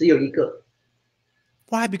体只有一个。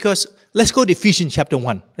 Why? Because let's go to Ephesians chapter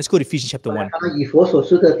 1. Let's go to Ephesians chapter 1. 以弗所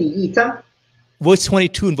书的第1章 Verse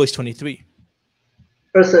 22 and verse 23.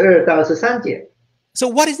 22到23节。 So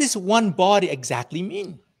what does this one body exactly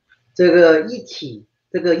mean? 这个一体，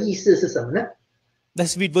这个意思是什么呢？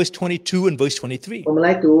 Let's read verse 22 and verse 23. 我们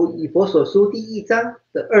来读以弗所书第1章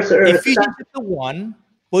的22、23。 Ephesians chapter 1,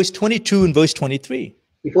 verse 22 and verse 23.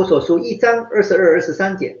 以弗所书1章22、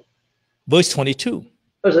23节。 Verse 22.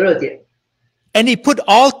 22节。 And he put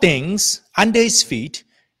all things under his feet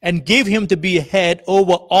and gave him to be a head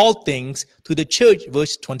over all things to the church,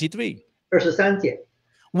 verse 23, 23节。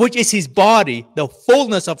 which is his body, the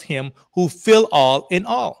fullness of him who fill all in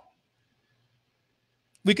all.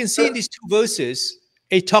 We can see in these two verses,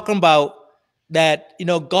 it's talking about that,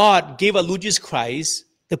 God gave us Lord Jesus Christ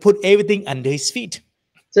to put everything under his feet.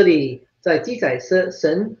 这里在记载是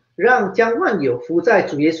神让将万有服在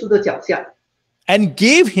主耶稣的脚下， And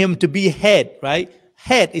gave him to be head, right?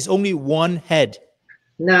 Head is only one head.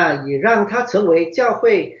 那也让他成为教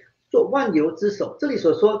会做万有之首。这里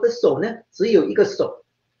所说的手呢，只有一个手。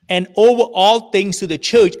 And over all things to the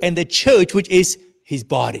church, and the church, which is his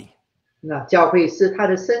body. 那教会是他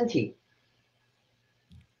的身体。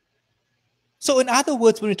 So in other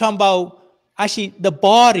words, when we talk about actually the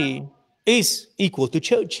body is equal to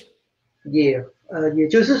church. 也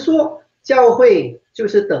就是说，教会就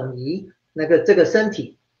是等于这个身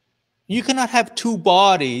体。 You cannot have two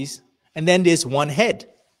bodies and then there's one head.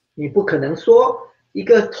 你不可能说一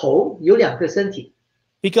个头有两个身体，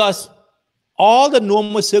 Because all the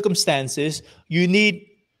normal circumstances, you need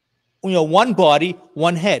one body,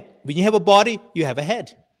 one head. When you have a body, you have a head.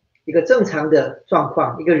 一个正常的状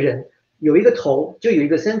况，一个人有一个头就有一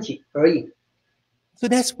个身体而已。 So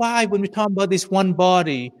that's why when we talk about this one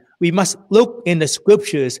body, we must look in the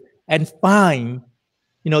scriptures and find,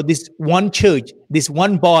 this one church, this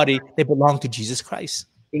one body that belong to Jesus Christ.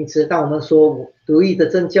 因此，当我们说独一的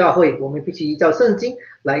真教会，我们必须依照圣经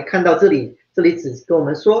来看到这里。这里只跟我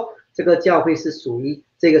们说，这个教会是属于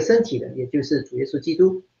这个身体的，也就是主耶稣基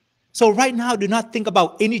督。 So right now, do not think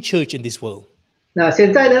about any church in this world. 那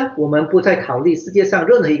现在呢，我们不再考虑世界上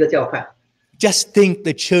任何一个教派， Just think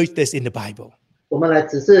the church that's in the Bible. 我们来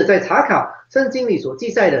只是在查考圣经里所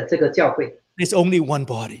记载的这个教会。 There's only one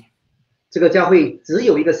body. 这个教会只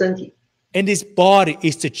有一个身体， And this body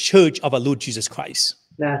is the church of our Lord Jesus Christ.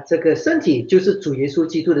 那这个身体就是主耶稣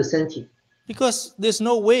基督的身体。 Because there's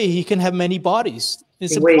no way he can have many bodies.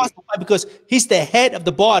 It's Wait. impossible because he's the head of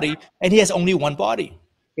the body and he has only one body.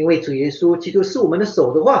 因为主耶稣基督是我们的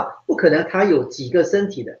手的话，不可能他有几个身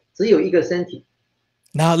体的，只有一个身体。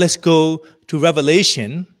 Now let's go to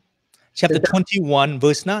Revelation chapter 21,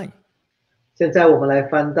 verse 9. 现在我们来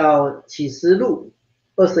翻到启示录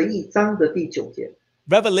21章的第9节。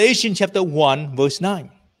 Revelation chapter 1, verse 9.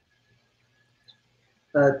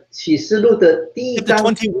 启示录的第1 Chapter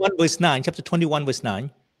章， 21, verse 9. Chapter 21, verse 9.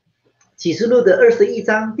 启示录的21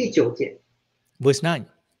章第9节， Verse 9.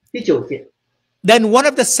 第9节。 Then one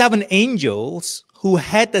of the seven angels who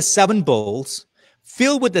had the seven bowls,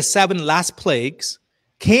 filled with the seven last plagues,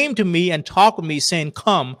 came to me and talked with me, saying,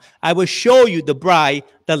 Come, I will show you the bride,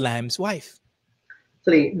 the Lamb's wife.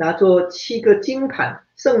 这里拿着7个金盘，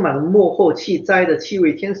盛满了末后气灾的7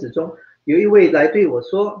位天使中，有一位来对我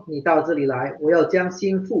说：“你到这里来，我要将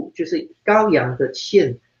心腹，就是羔羊的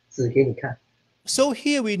线指给你看。” So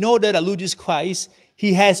here we know that our Lord Jesus Christ,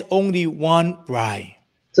 he has only one bride.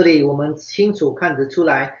 这里我们清楚看得出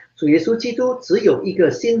来，主耶稣基督只有一个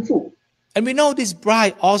心腹。 And we know this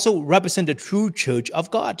bride also represents the true church of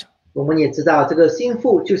God. 我们也知道，这个心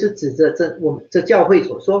腹就是指着我们这教会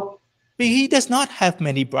所说， But he does not have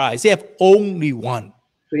many brides. They have only one.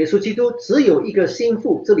 主耶稣基督只有一个心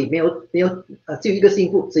腹，这里没有只有一个心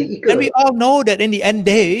腹，只有一个 And。we all know that in the end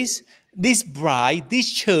days, this bride, this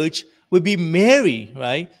church will be married,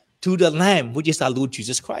 right, to the Lamb, which is our Lord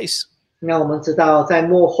Jesus Christ. 那我们知道，在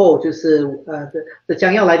末后就是这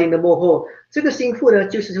将要来临的末后，这个心腹呢，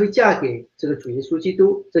就是会嫁给这个主耶稣基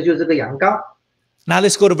督，这就是这个羊羔。 Now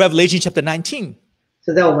let's go to Revelation chapter 19,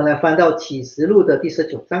 现在我们来翻到启示录的第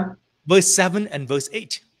19章 verse 7 and verse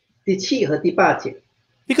 8. 第7和第8节。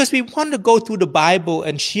 Because we want to go through the Bible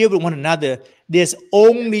and share with one another, there's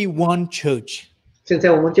only one church. 现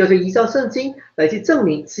在我们就是依照圣经来去证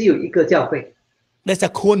明，只有一个教会， That's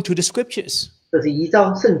according to the scriptures. 这是依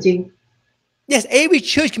照圣经。 Yes, every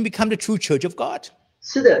church can become the true church of God.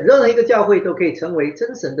 是的，任何一个教会都可以成为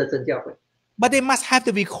真神的真教会， But they must have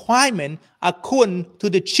the requirement according to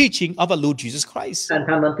the teaching of our Lord Jesus Christ. 但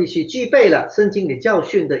他们必须具备了圣经里教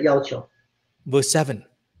训的要求。 Verse 7.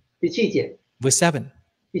 第7节， Verse 7.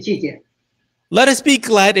 第7节， Let us be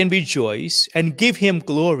glad and rejoice and give him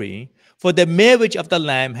glory, for the marriage of the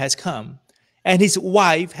Lamb has come, and his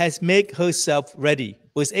wife has made herself ready.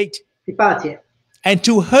 Verse 8. 第8节， And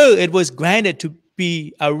to her it was granted to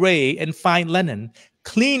be arrayed in fine linen,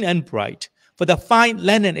 clean and bright. For the fine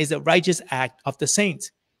linen is the righteous act of the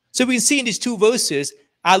saints. So we see in these two verses,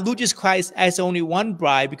 our Lord Jesus Christ has only one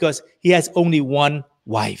bride because he has only one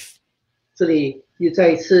wife. 这里又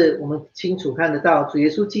再一次，我们清楚看得到，主耶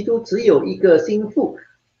稣基督只有一个心腹。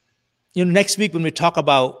You know, next week when we talk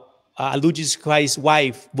about our Lord Jesus Christ's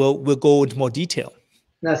wife, we'll go into more detail.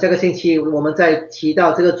 那下个星期我们在提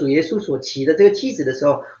到这个主耶稣所骑的这个妻子的时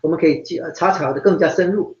候，我们可以查考的更加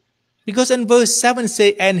深入。Because in verse 7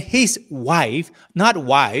 say, and his wife, not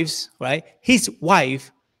wives, right? His wife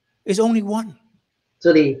is only one.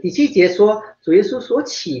 这里第7节说，主耶稣所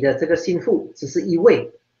起的这个心腹只是一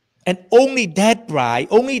位。And only that bride,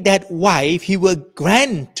 only that wife, he will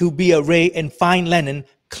grant to be arrayed in fine linen,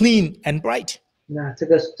 clean and bright. 那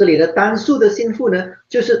这里的单数的心腹呢，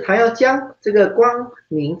就是他要将这个光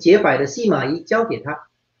明洁白的细麻衣交给他。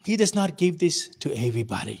He does not give this to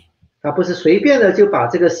everybody. 他不是随便的就把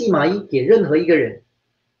这个细麻衣给任何一个人。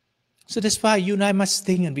So that's why you and I must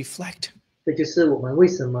think and reflect. 这就是我们为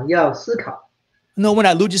什么要思考。No, when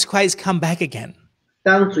our Lord Jesus Christ come back again,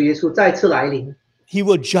 当主耶稣再次来临， he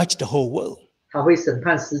will judge the whole world. 他会审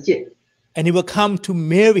判世界， And he will come to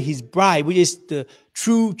marry his bride, which is the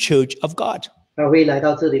true church of God. 他会来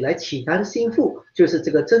到这里来起他的心腹，就是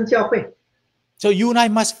这个真教会。So you and I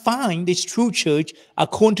must find this true church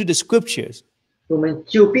according to the scriptures. 我们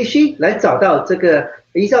就必须来找到这个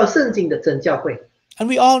依照圣经的真教会。 And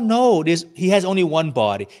we all know this, he has only one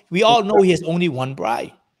body. We all know he has only one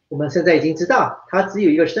bride. 我们现在已经知道，他只有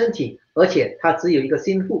一个身体，而且他只有一个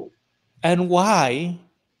心腹。 And why,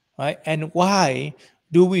 right? And why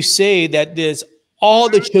do we say that there's all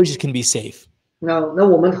the churches can be saved? 那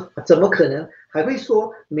我们怎么可能还会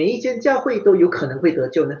说每一间教会都有可能会得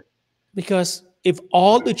救呢？ Because if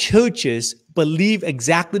all the churches believe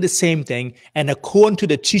exactly the same thing and according to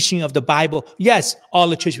the teaching of the Bible, yes, all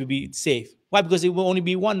the church will be saved. Why? Because it will only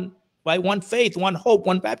be one, right? One faith, one hope,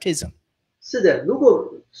 one baptism. 是的，如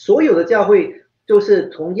果所有的教会都是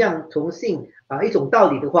同样同信一种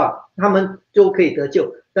道理的话，他们就可以得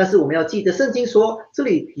救。但是我们要记得，圣经说这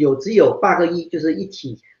里只有8个一，就是一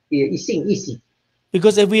体，也一信一洗。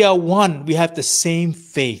Because if we are one, we have the same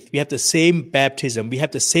faith, we have the same baptism, we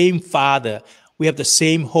have the same Father, we have the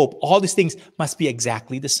same hope. All these things must be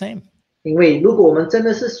exactly the same. 因为如果我们真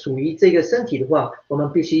的是属于这个身体的话，我们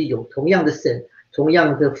必须有同样的神，同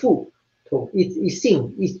样的父，一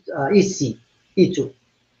信一洗一主。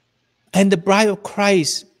And the bride of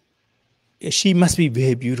Christ, she must be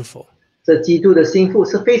very beautiful. 这基督的心腹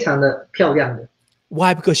是非常的漂亮的。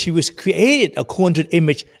Why? Because she was created according to the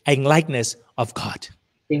image and likeness of God.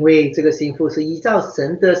 因为这个心腹是依照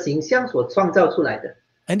神的形象所创造出来的。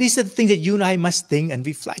 And these are the things that you and I must think and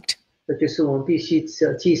reflect. 这就是我们必须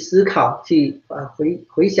去思考、去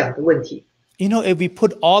回想的问题。You know, if we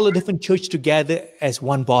put all the different churches together as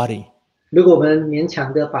one body, 如果我们勉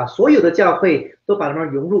强的把所有的教会都把它们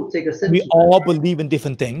融入这个身 we 体， all believe in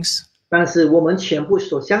different things, 但是我们全部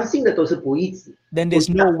所相信的都是不一致， then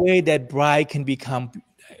there's no way that bride can become,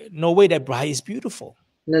 no way that bride is beautiful.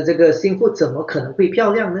 那这个心腹怎么可能会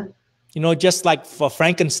漂亮呢？ You know, just like for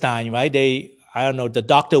Frankenstein, right? I don't know, the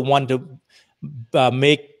doctor wanted to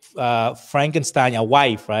make Frankenstein a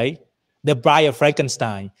wife, right? The bride of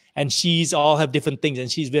Frankenstein. And she's all have different things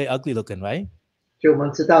and she's very ugly looking, right? 就我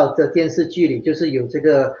们知道，这电视剧里就是有这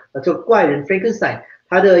个怪人 Frankenstein，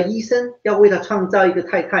 他的医生要为他创造一个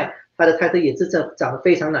太太，他的太太也是长得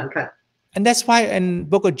非常难看。 And that's why in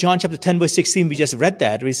book of John chapter 10 verse 16, we just read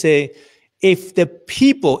that. We say, if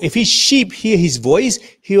his sheep hear his voice,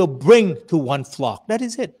 he will bring to one flock. That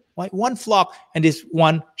is it, right? One flock and there's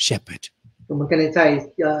one shepherd. 我们刚才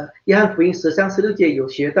在约翰福音13、16节有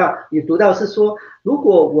读到是说，如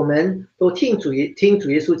果我们都听主耶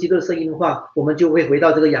稣基督的声音的话，我们就会回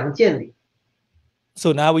到这个羊圈里。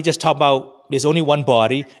 So now we just talk about there's only one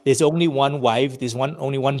body, there's only one wife, there's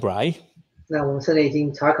only one bride. 那我们现在已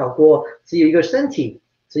经查考过，只有一个身体，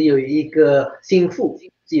只有一个心腹，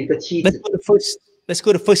只有一个妻子。Let's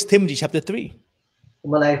go to 1 Timothy chapter 3. 我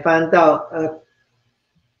们来翻到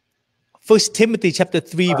1 Timothy chapter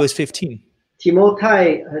 3 verse 15. 提摩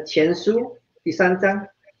太前书第3章。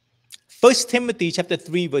1 Timothy chapter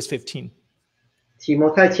 3 verse 15. 提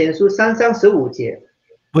摩太前书3章15节。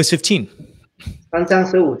Verse 15. 3章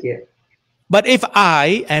15节。But if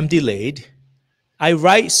I am delayed, I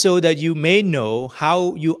write so that you may know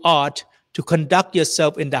how you ought to conduct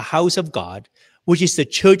yourself in the house of God, which is the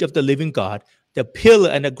church of the living God, the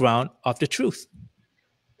pillar and the ground of the truth.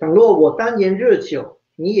 倘若我单言热久，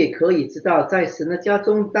你也可以知道，在神的家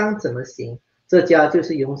中当怎么行。这家就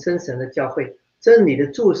是永生神的教会，真理的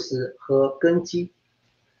柱石和根基。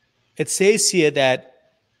it says here that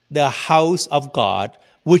the house of God,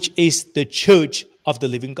 which is the church of the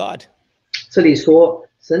living God. 这里说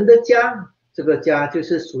神的家，这个家就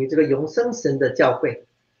是属于这个永生神的教会。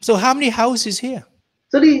 So how many houses here?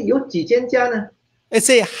 这里有几间家呢？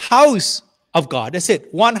 It's a house of God. That's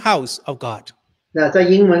it. One house of God. 那在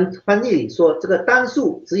英文翻译里说，这个单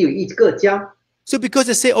数只有一个家。 So because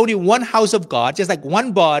they say only one house of God, just like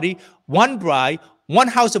one body, one bride, one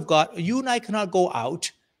house of God, you and I cannot go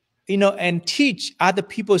out, and teach other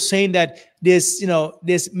people saying that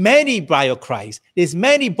there's many bride of Christ, there's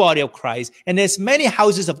many body of Christ, and there's many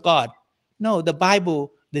houses of God. No, the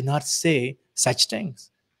Bible did not say such things.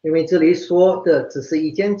 因为这里说的只是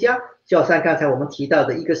一间家，就好像刚才我们提到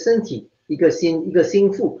的一个身体、一个心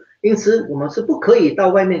腹，因此我们是不可以到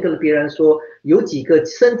外面跟别人说有几个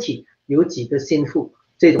身体、有几个心腹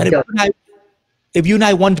这种 But 叫。 if you and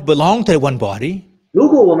I want to belong to one body, 如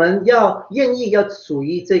果我们愿意属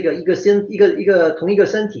于这个同一个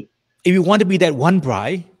身体， if you want to be that one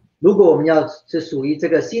bride, 如果我们是属于这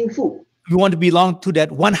个心腹， if you want to belong to that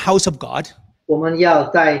one house of God, 我们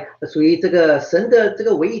在属于这个神的这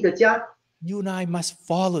个唯一的家， you and I must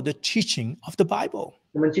follow the teaching of the Bible.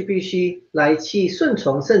 我们就必须去顺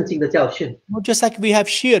从圣经的教训。 Just like we have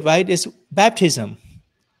shared, right? It's baptism.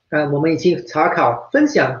 我们已经查考分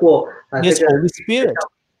享过There's 这个 Holy Spirit.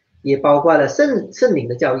 也包括了圣灵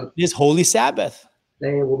的教义。 There's Holy Sabbath.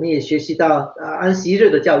 我们也学习到安息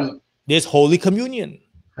日的教义， There's Holy Communion.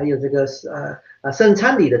 还有这个圣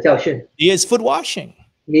餐礼的教训， There's foot washing.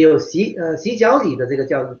 也有洗脚礼的这个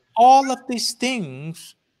教义。 All of these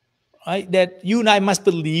things, right, that you and I must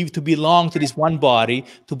believe to belong to this one body,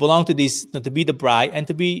 to belong to this, to be the bride, and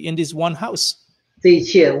to be in this one house. 这一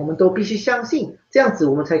切我们都必须相信，这样子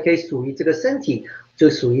我们才可以属于这个身体，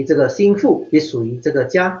就属于这个心腹，也属于这个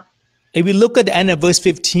家。 If we look at the end of verse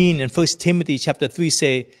 15 in 1 Timothy chapter 3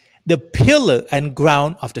 say, the pillar and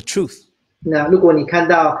ground of the truth. 那如果你看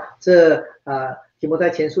到提摩太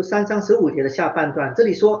前书3章15节的下半段，这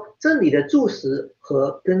里说真理的柱石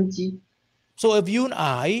和根基。 So if you and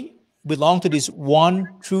I belong to this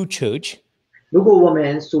one true church, 如果我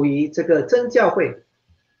们属于这个真教会，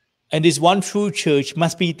 and this one true church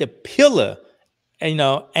must be the pillar,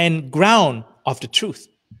 and ground of the truth.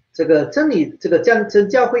 这个真理这个真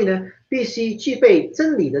教会呢，必须具备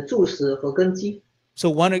真理的柱石和根基。 So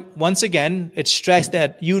once again, it's stressed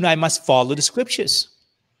that you and I must follow the scriptures.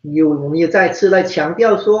 我们也再次来强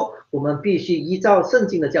调说，我们必须依照圣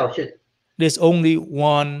经的教训。 There's only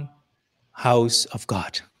one house of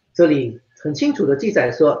God. 这里很清楚的记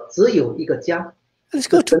载说，只有一个家。 Let's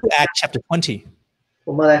go to Acts chapter 20.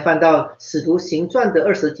 我们来翻到使徒行传的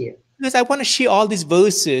20节。 Because I want to share all these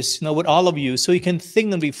verses, with all of you, so you can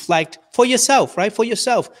think and reflect for yourself, right? For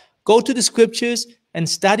yourself. Go to the scriptures and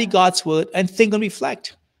study God's word and think and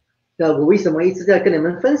reflect. 那我为什么一直在跟你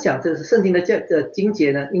们分享这是圣经的经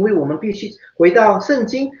节呢？因为我们必须回到圣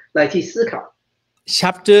经来去思考。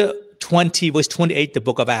 Chapter 20, verse 28, the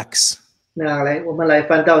book of Acts. 那我们来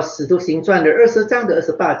翻到使徒行传的20章的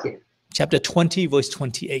28节。 Chapter 20, verse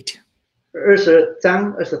 28. 20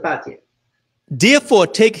章28节。 Therefore,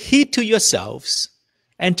 take heed to yourselves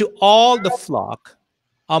and to all the flock,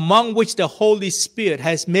 among which the Holy Spirit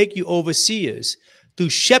has made you overseers, to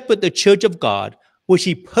shepherd the church of God, which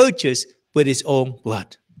he purchased with his own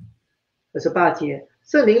blood. 28节，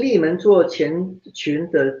圣灵立你们做全群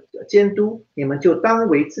的监督，你们就当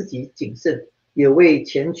为自己谨慎，也为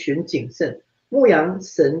全群谨慎，牧养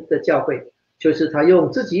神的教会，就是他用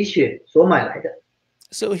自己血所买来的。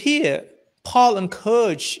 So here, Paul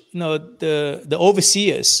encouraged, the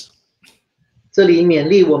overseers. 这里勉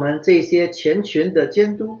励我们这些全群的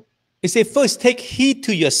监督。 He said, first, take heed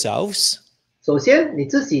to yourselves. 首先，你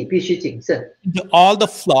自己必须谨慎。 To all the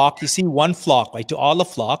flock, you see one flock, right? To all the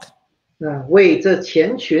flock, 为这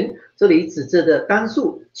全群，这里指着的单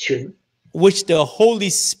数群， which the Holy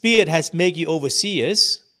Spirit has made you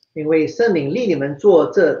overseers, 因为圣灵立你们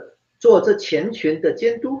做这全群的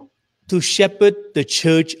监督， to shepherd the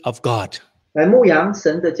church of God. 来牧养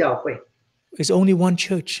神的教会。 There's only one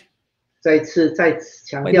church. 再次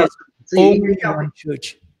强 But 调 there's，只有一 only 个教会， one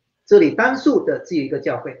church. 这里单数的只有一个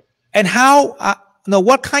教会。 And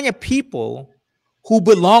what kind of people who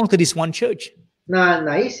belong to this one church?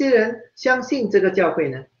 哪一些人相信这个教会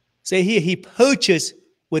呢？ Say here, he purchased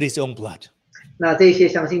with his own blood. 那这些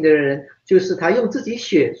相信的人，就是他用自己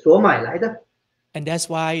血所买来的。 And that's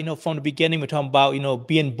why, from the beginning, we're talking about,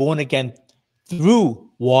 being born again through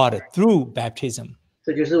water, through baptism.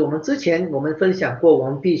 这就是我们之前分享过，我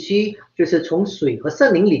们必须就是从水和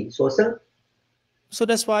圣灵里所生。 So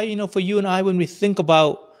that's why, for you and I, when we think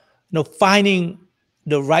about, finding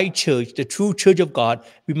the right church, the true church of God,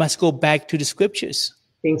 we must go back to the scriptures.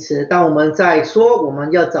 因此，当我们在说我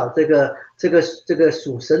们要找这个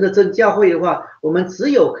属神的真教会的话，我们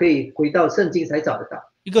只有可以回到圣经才找得到。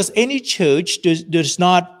Because any church does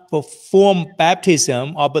not perform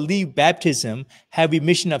baptism or believe baptism, have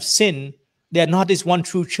remission of sin, they are not this one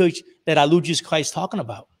true church that our Lord Jesus Christ is talking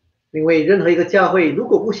about. 因为任何一个教会，如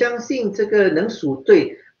果不相信这个能赎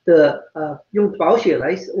罪的用宝血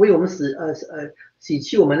来为我们洗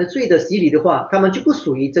去我们的罪的洗礼的话，他们就不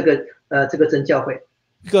属于这个真教会。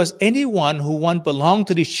Because anyone who want belong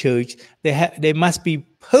to this church, they must be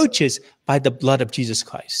purchased by the blood of Jesus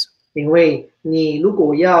Christ. 因为你如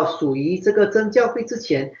果要属于这个真教会之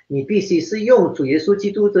前，你必须是用主耶稣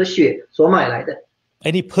基督的血所买来的。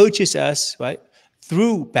And he purchased us, right,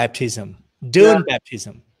 through baptism, during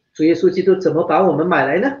baptism. 主耶稣基督怎么把我们买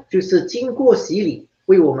来呢？就是经过洗礼，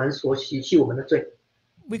为我们所洗去我们的罪。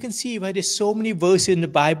We can see, right, there's so many verses in the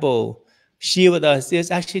Bible share with us.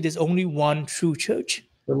 There's only one true church.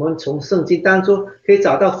 我们从圣经当中可以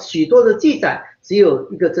找到许多的记载，只有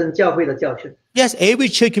一个真教会的教训。Yes, every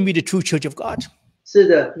church can be the true church of God. 是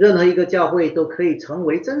的，任何一个教会都可以成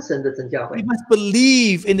为真神的真教 We 会， must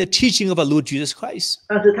believe in the teaching of our Lord Jesus Christ.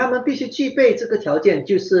 但是他们必须具备这个条件，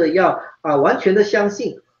就是要完全的相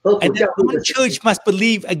信和 And 不教 that 会 one 的。 church must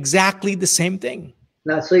believe exactly the same thing.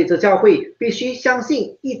 那所以这教会必须相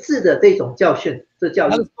信一致的这种教训，这教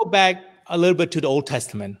Now 义。 let's go back a little bit to the Old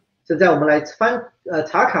Testament. 现在我们来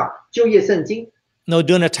查考旧约圣经， Now,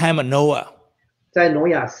 during the time of Noah, 在挪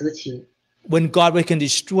亚时期， when God can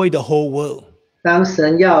destroy the whole world, 当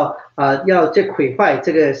神要这毁坏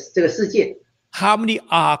这个世界， how many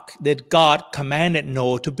ark did God commanded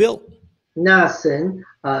Noah to build? 那神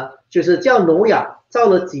就是叫挪亚造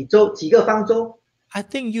了几个方舟。 I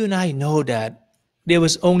think you and I know that there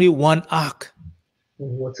was only one ark.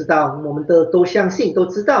 我知道，我们都相信，都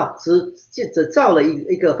知道，只造了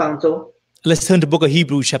一个方舟。 Let's turn to the book of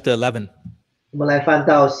Hebrews, chapter 11, 我们来翻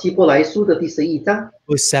到希伯来书的第11章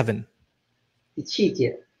verse 7. 第7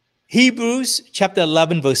节， Hebrews, chapter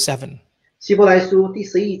 11, verse 7. 希伯来书第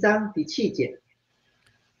11章第7节。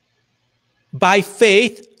 By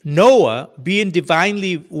faith, Noah, being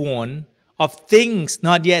divinely warned of things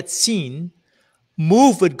not yet seen,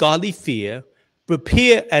 moved with godly fear,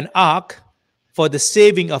 prepared an ark for the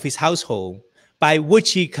saving of his household, by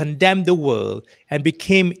which he condemned the world and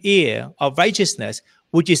became heir of righteousness,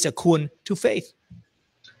 which is according to faith.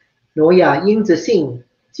 挪亚因着信，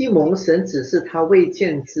既蒙神指示他未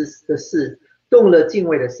见之的事，动了敬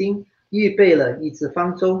畏的心，预备了一只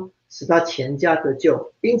方舟，使他全家得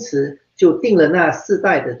救，因此就定了那世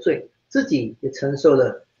代的罪，自己也承受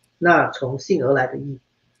了那从信而来的义。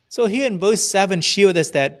 So here in verse 7 showed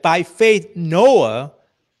us that by faith Noah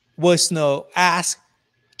was asked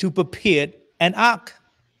to prepare an ark.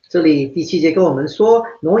 这里第7节跟我们说，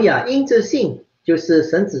挪亚因着信，就是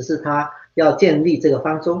神指示他要建立这个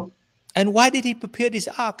方舟。 And why did he prepare this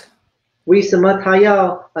ark? 为什么他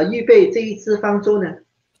要预备这一只方舟呢？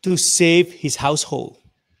 To save his household.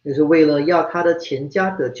 就是为了要他的全家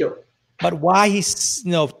得救。 But why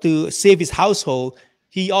to save his household,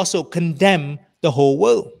 he also condemned the whole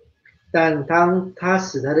world. 但当他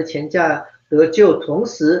使他的全家得救，同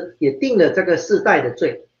时也定了这个世代的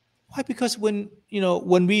罪。 Why? Because when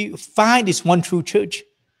we find this one true church,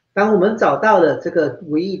 当我们找到了这个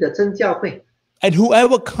唯一的真教会， and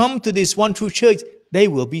whoever come to this one true church, they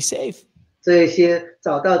will be saved. 这些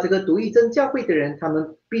找到这个独一真教会的人，他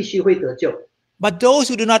们必须会得救。 But those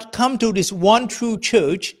who do not come to this one true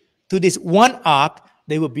church, to this one ark,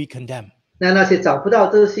 they will be condemned. 那些找不到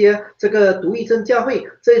这个独一真教会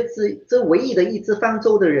这唯一的一只方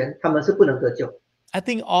舟的人，他们是不能得救。 I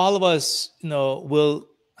think all of us, will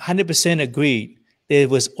 100% agree there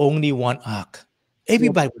was only one ark.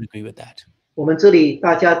 Everybody would agree with that. 我们这里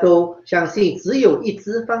大家都相信只有一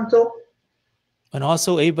只方舟， And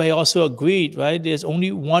also, everybody also agreed, right? There's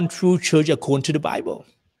only one true church according to the Bible.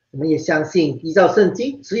 我们也相信依照圣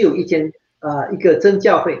经只有一个真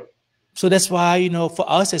教会。 So that's why, for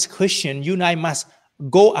us as Christians, you and I must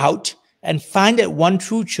go out and find that one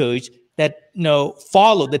true church that,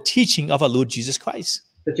 follow the teaching of our Lord Jesus Christ.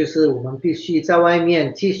 这就是我们必须在外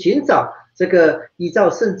面去寻找这个依照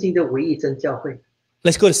圣经的唯一真教会。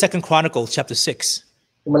 Let's go to 2 Chronicles chapter 6.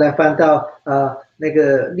 我们来翻到那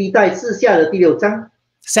个历代志下的第6章，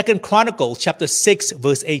 2 Chronicles chapter 6,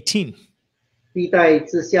 verse 18. 历代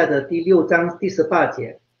志下的第6章第18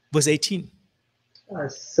节， Verse 18.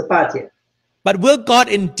 18节。 But will God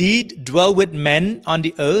indeed dwell with men on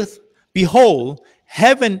the earth? Behold,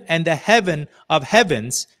 heaven and the heaven of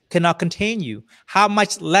heavens cannot contain you. How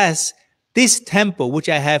much less this temple which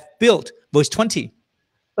I have built? Verse 20.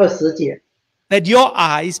 20节， that your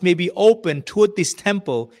eyes may be open toward this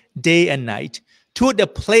temple day and night, toward the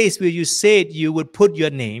place where you said you would put your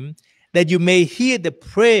name, that you may hear the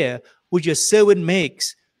prayer which your servant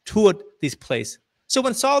makes toward this place. So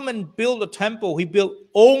when Solomon built the temple, he built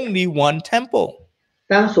only one temple.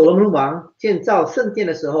 当所罗门王建造圣殿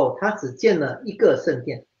的时候，他只建了一个圣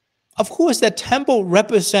殿。 Of course, that temple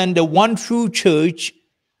represents the one true church,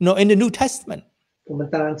 in the New Testament. 我们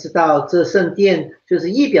当然知道，这圣殿就是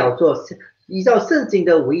意表作依照圣经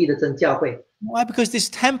的唯一的真教会， Why? Because this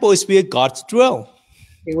temple is where God dwells.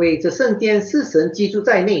 因为这圣殿是神居住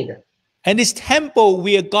在内的。 And this temple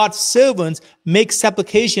where God's servants make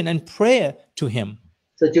supplication and prayer to him.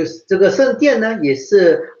 这就是这个圣殿呢，也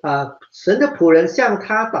是神的仆人向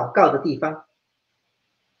他祷告的地方。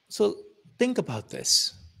 So think about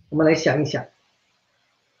this. 我们来想一想，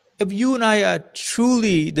 If you and I are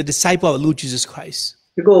truly the disciple of Lord Jesus Christ,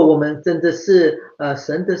 如果我们真的是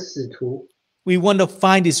神的使徒， we want to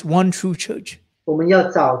find this one true church 我们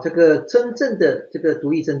要找这个真正的这个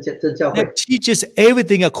独一真教会。 that teaches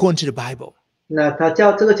everything according to the Bible. 那他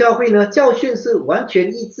这个教会呢，教训是完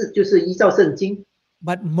全一致，就是依照圣经。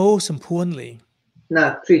 But most importantly, 那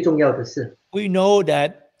最重要的是， we know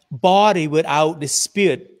that body without the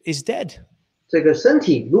spirit is dead. 这个身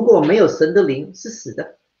体如果没有神的灵是死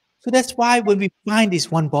的。 So that's why when we find this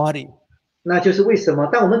one body, 那就是为什么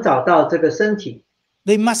当我们找到这个身体，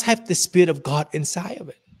 they must have the spirit of God inside of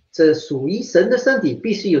it. 这属于神的身体，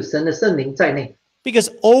必须有神的圣灵在内。 Because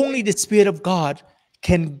only the spirit of God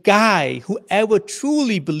can guide whoever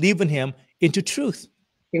truly believe in him into truth.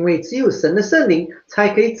 因为只有神的圣灵才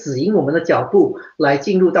可以指引我们的脚步来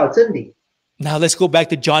进入到真理。 Now let's go back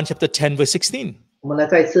to John chapter 10, verse 16. 我们来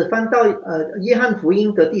再次翻到约翰福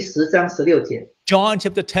音的第10章16节。 John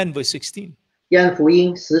chapter 10, verse 16. 约翰福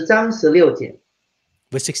音10章16节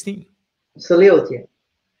Verse 16. ，16节。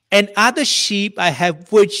 And other sheep I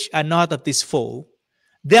have which are not of this fold,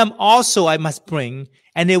 them also I must bring,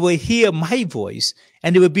 and they will hear my voice,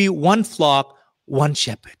 and there will be one flock, one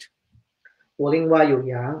shepherd. 我另外有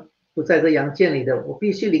羊，不在这羊圈里的，我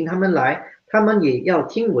必须领他们来，他们也要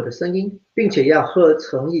听我的声音，并且要合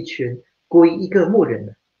成一群，归一个牧人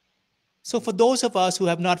的。 So for those of us who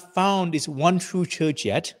have not found this one true church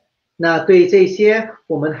yet, 那对这些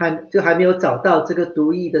我们还没有找到这个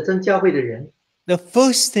独一的真教会的人， the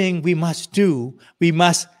first thing we must do, we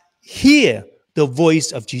must hear the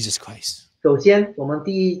voice of Jesus Christ. 首先我们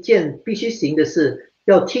第一件必须行的是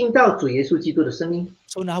要听到主耶稣基督的声音。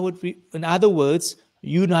 So now, in other words,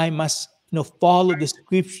 you and I must follow the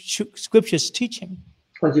scripture's teaching.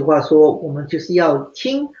 换句话说，我们就是要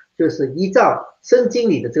听，就是依照圣经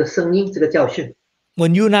里的这个声音，这个教训。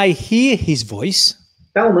 When you and I hear his voice,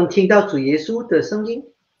 当我们听到主耶稣的声音，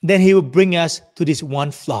 then he will bring us to this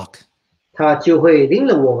one flock. 他就会领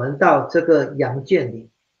了我们到这个羊圈里。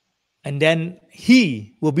 And then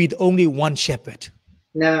he will be the only one shepherd.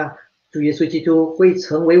 那主耶稣基督会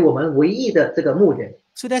成为我们唯一的这个牧人。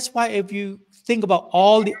 So that's why if you think about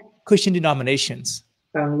all the Christian denominations,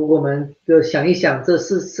 如果我们就想一想，这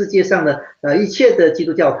是世界上的一切的基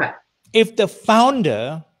督教派， if the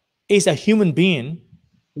founder is a human being,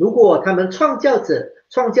 如果他们创造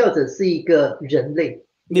者是一个人类，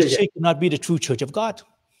一 this 个人， church cannot be the true church of God.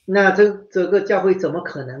 那这个教会怎么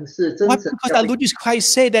可能是真 Why? 正 Because 教 our 会？ Lord Jesus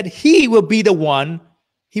Christ said that he will be the one,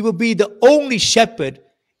 he will be the only shepherd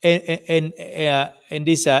in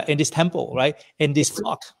this temple, right? In this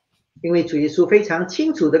flock. 因为主耶稣非常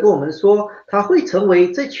清楚的跟我们说，他会成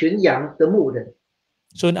为这群羊的牧人。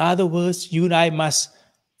 So in other words, you and I must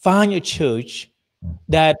find a church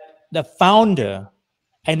that the founder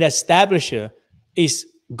and the establisher is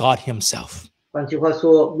God himself. 换句话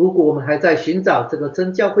说，如果我们还在寻找这个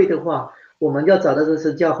真教会的话，我们要找到这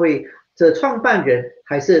是教会这创办人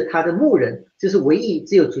还是他的牧人，就是唯一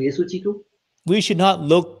只有主耶稣基督。 We should not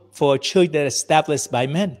look for a church that is established by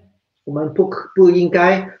men. 我们不应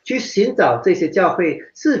该去寻找这些教会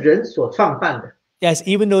是人所创办的。 Yes,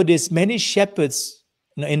 even though there's many shepherds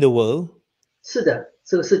in the world, 是的，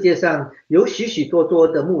这个世界上有许许多多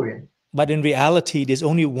的牧人， but in reality, there's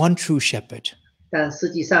only one true shepherd. 但实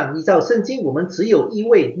际上依照圣经，我们只有一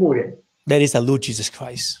位牧人， That is our Lord Jesus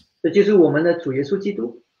Christ. 这就是我们的主耶稣基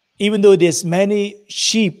督。 Even though there's many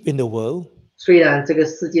sheep in the world, 虽然这个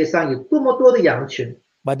世界上有多么多的羊群，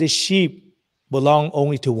 but the sheep belong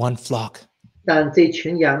only to one flock. 但这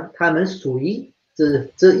群羊它们属于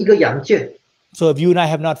这一个羊圈。 So if you and I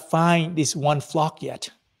have not found this one flock yet,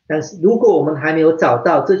 但是如果我们还没有找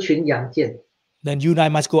到这群羊圈， then you and I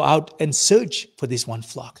must go out and search for this one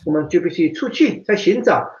flock. 我们就必须出去再寻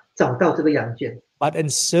找到这个羊圈。 But in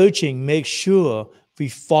searching, make sure we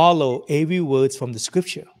follow every word from the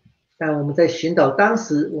scripture. 但我们在寻找当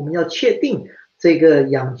时，我们要确定这个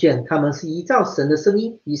羊圈，他们是依照神的声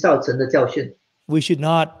音，依照神的教训。We should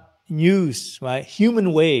not use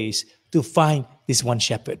human ways to find this one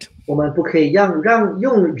shepherd. 我们不可以用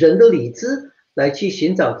人的理智来去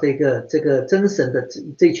寻找这个真神的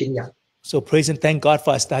这群羊。So praise and thank God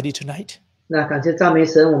for our study tonight. 那感谢赞美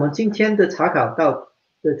神，我们今天的查考到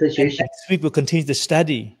的学 And 习。 next week we'll continue to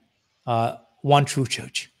study One True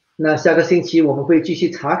Church. 那下个星期我们会继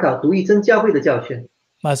续查考独一真教会的教训。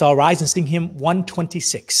Let's all rise and sing hymn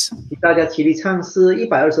 126. 大家起立唱诗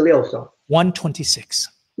126首126.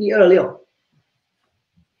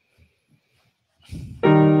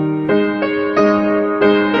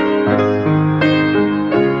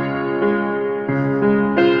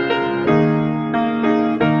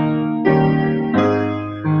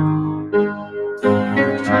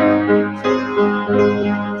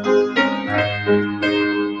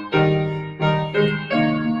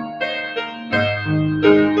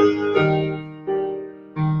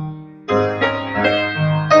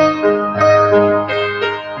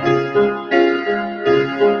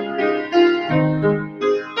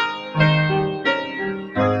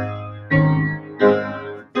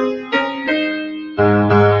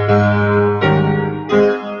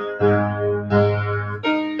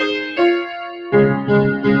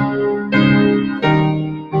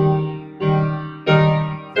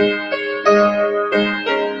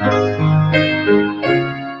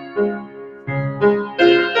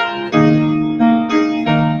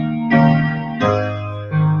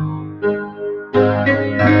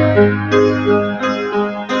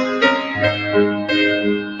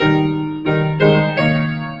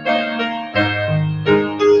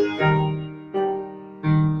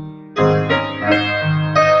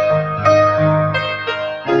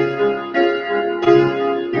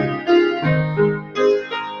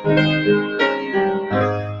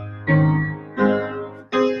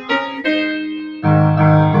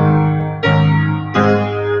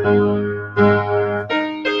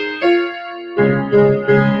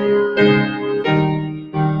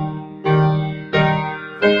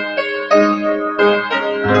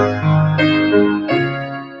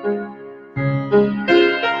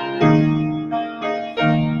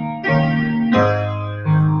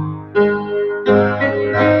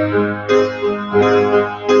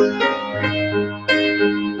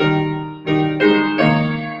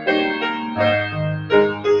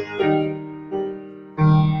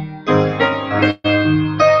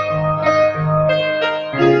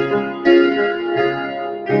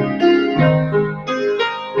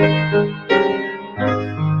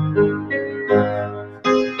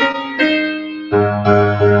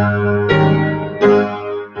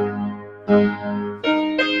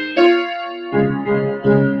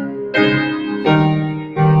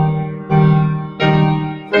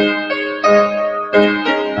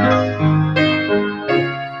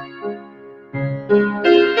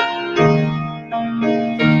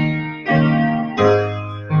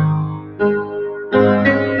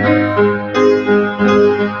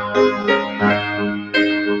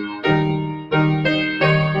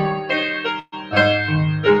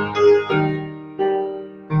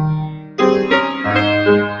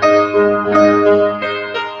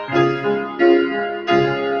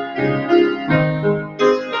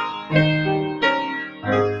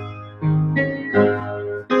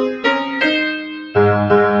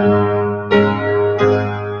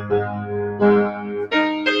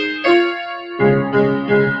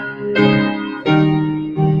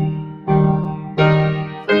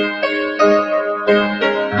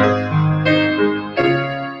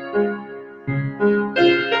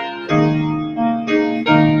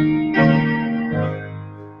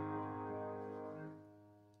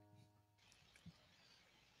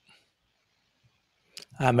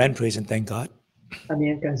 Praise and thank God. 阿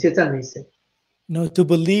们，感谢赞美神。To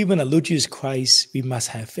believe in the Lord Jesus Christ, we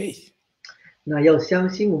must have faith. 那要相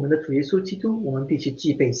信我们的主耶稣基督，我们必须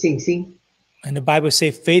具备信心。And the Bible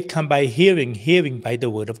says faith comes by hearing, hearing by the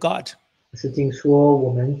word of God. 圣经说，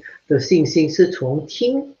我们的信心是从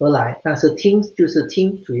听而来，但是听就是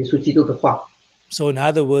听主耶稣基督的话。So in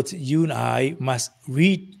other words, you and I must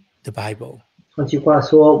read the Bible. 换句话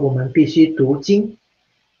说，我们必须读经，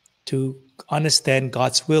 to understand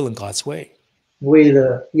God's will and God's way. 为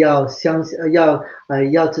了要知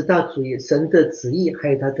道神的旨意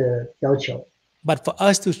还有他的要求。But for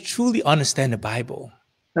us to truly understand the Bible,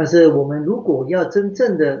 但是我们如果要真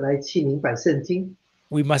正的来去明白圣经，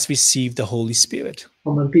 we must receive the Holy Spirit.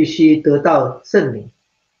 我们必须得到圣灵，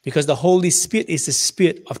 Because the Holy Spirit is the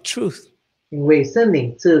Spirit of truth. 因为圣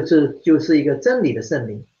灵这就是一个真理的圣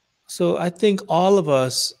灵。So I think all of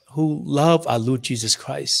us who love our Lord Jesus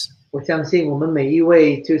Christ, 我相信我们每一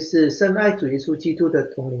位就是深爱主耶稣基督的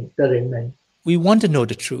同龄的人们， We want to know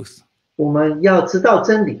the truth. 我们要知道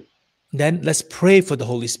真理， Then let's pray for the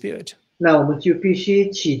Holy Spirit 那我们就必须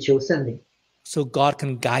祈求圣灵， so God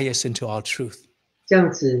can guide us into our truth. 这样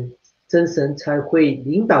子真神才会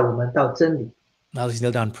引导我们到真理。 Now let's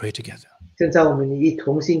kneel down and pray together. 现在我们一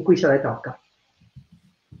同心跪下来祷告。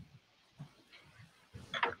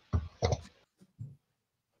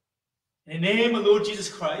 In the name of Lord Jesus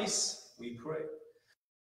Christ, we pray.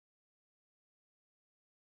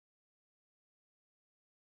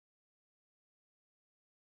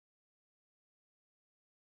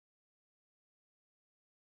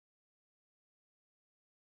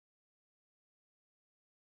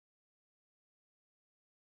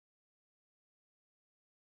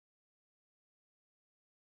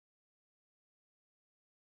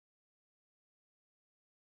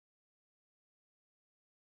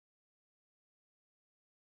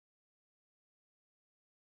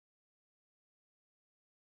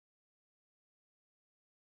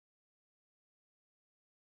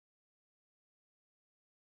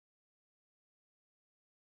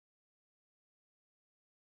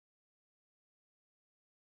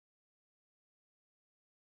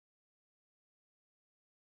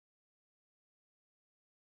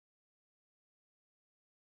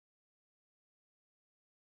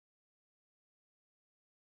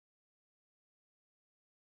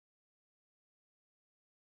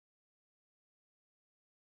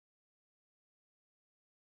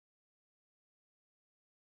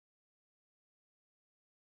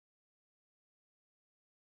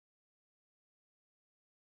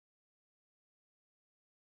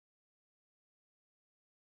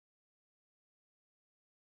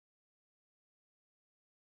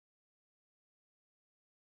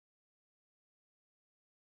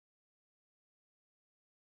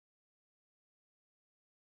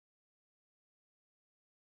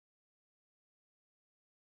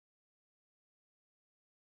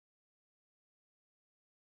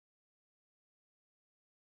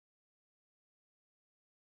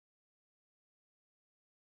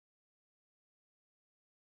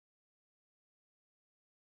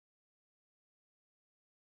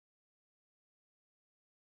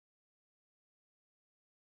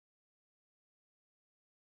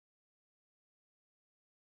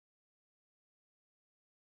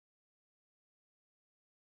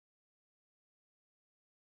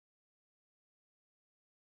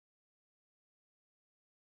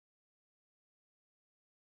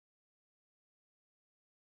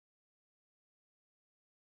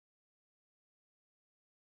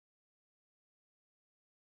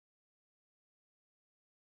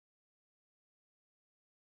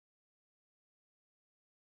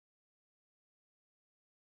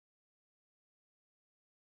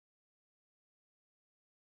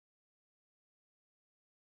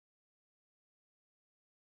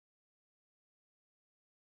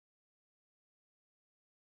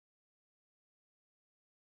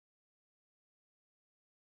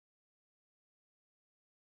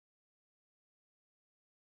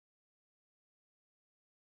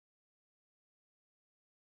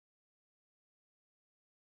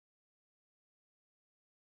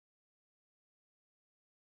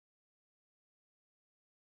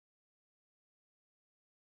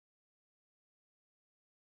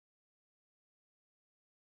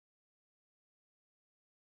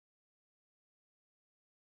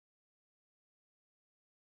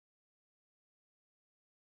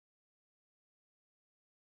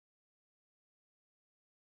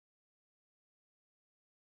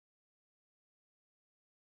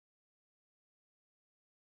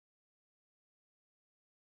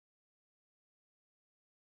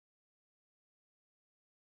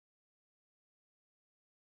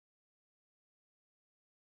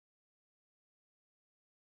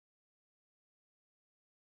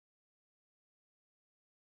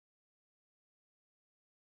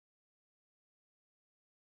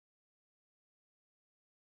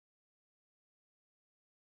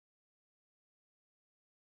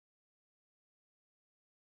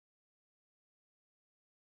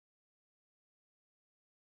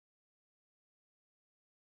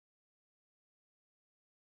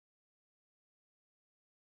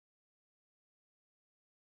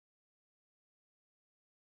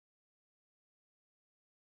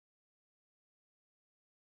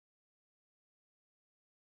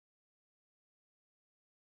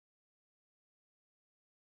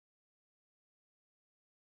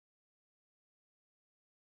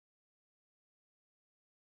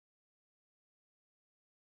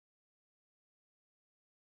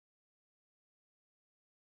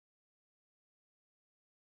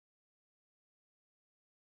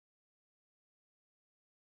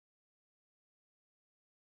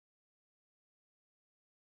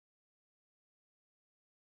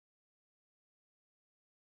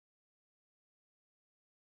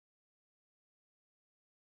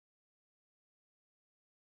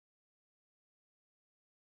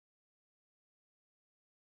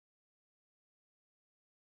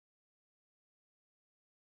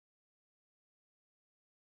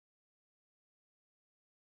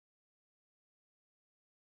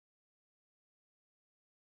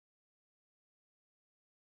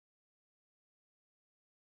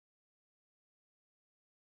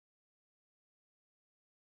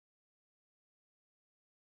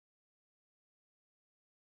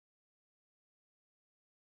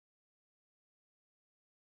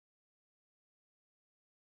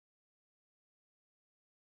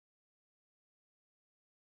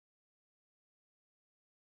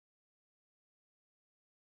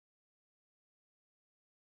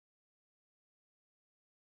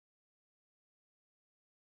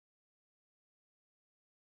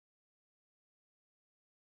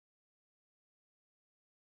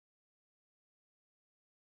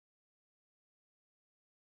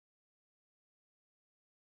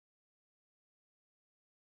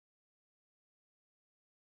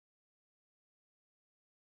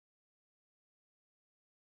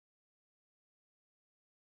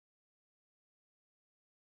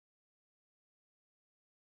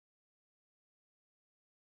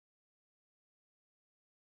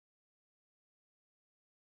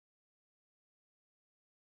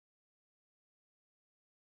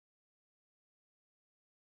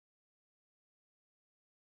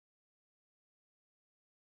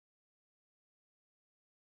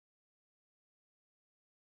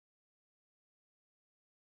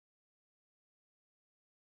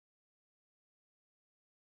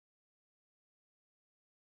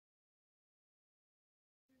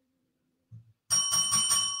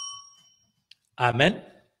 Amen.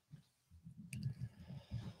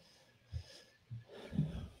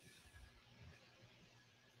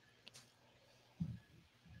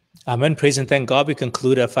 Amen. Praise and thank God. We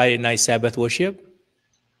conclude our Friday night Sabbath worship.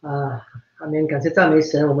 阿们，感谢赞美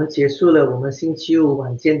神，我们结束了我们星期五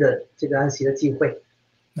晚间的这个安息的聚会。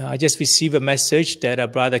 Now, I just received a message that our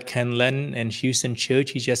brother Ken Len in Houston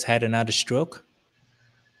Church, he just had another stroke.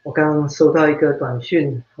 我刚刚收到一个短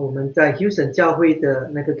讯，我们在 Houston 教会的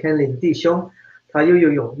那个 Ken 弟兄，他又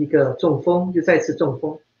有一个中风，又再次中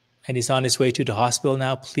风。 And he's on his way to the hospital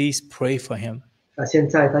now. Please pray for him. 现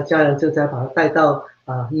在他家人正在把他带到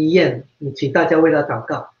医院，请大家为他祷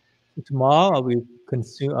告。 Tomorrow,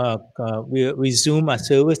 we'll resume our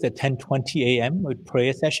service at 10:20 a.m. with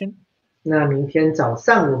prayer session. 那明天早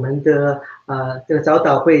上我们的这个早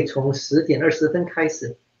祷会从10点20分开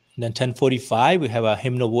始。 And then 10:45, we have our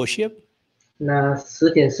hymnal worship. 那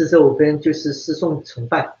10点45分就是诗颂崇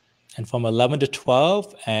拜。 And from 11 to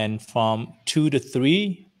 12 and from 2 to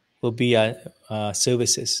 3 will be our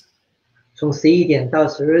services. 从11点到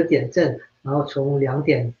12点正，然后从2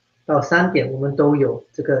点到3点，我们都有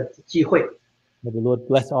这个聚会。 May the Lord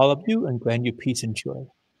bless all of you and grant you peace and joy.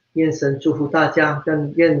 愿神祝福大家，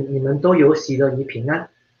愿你们都有喜乐与平安，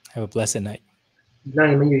 Have a blessed night.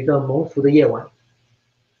 让你们有一个蒙福的夜晚。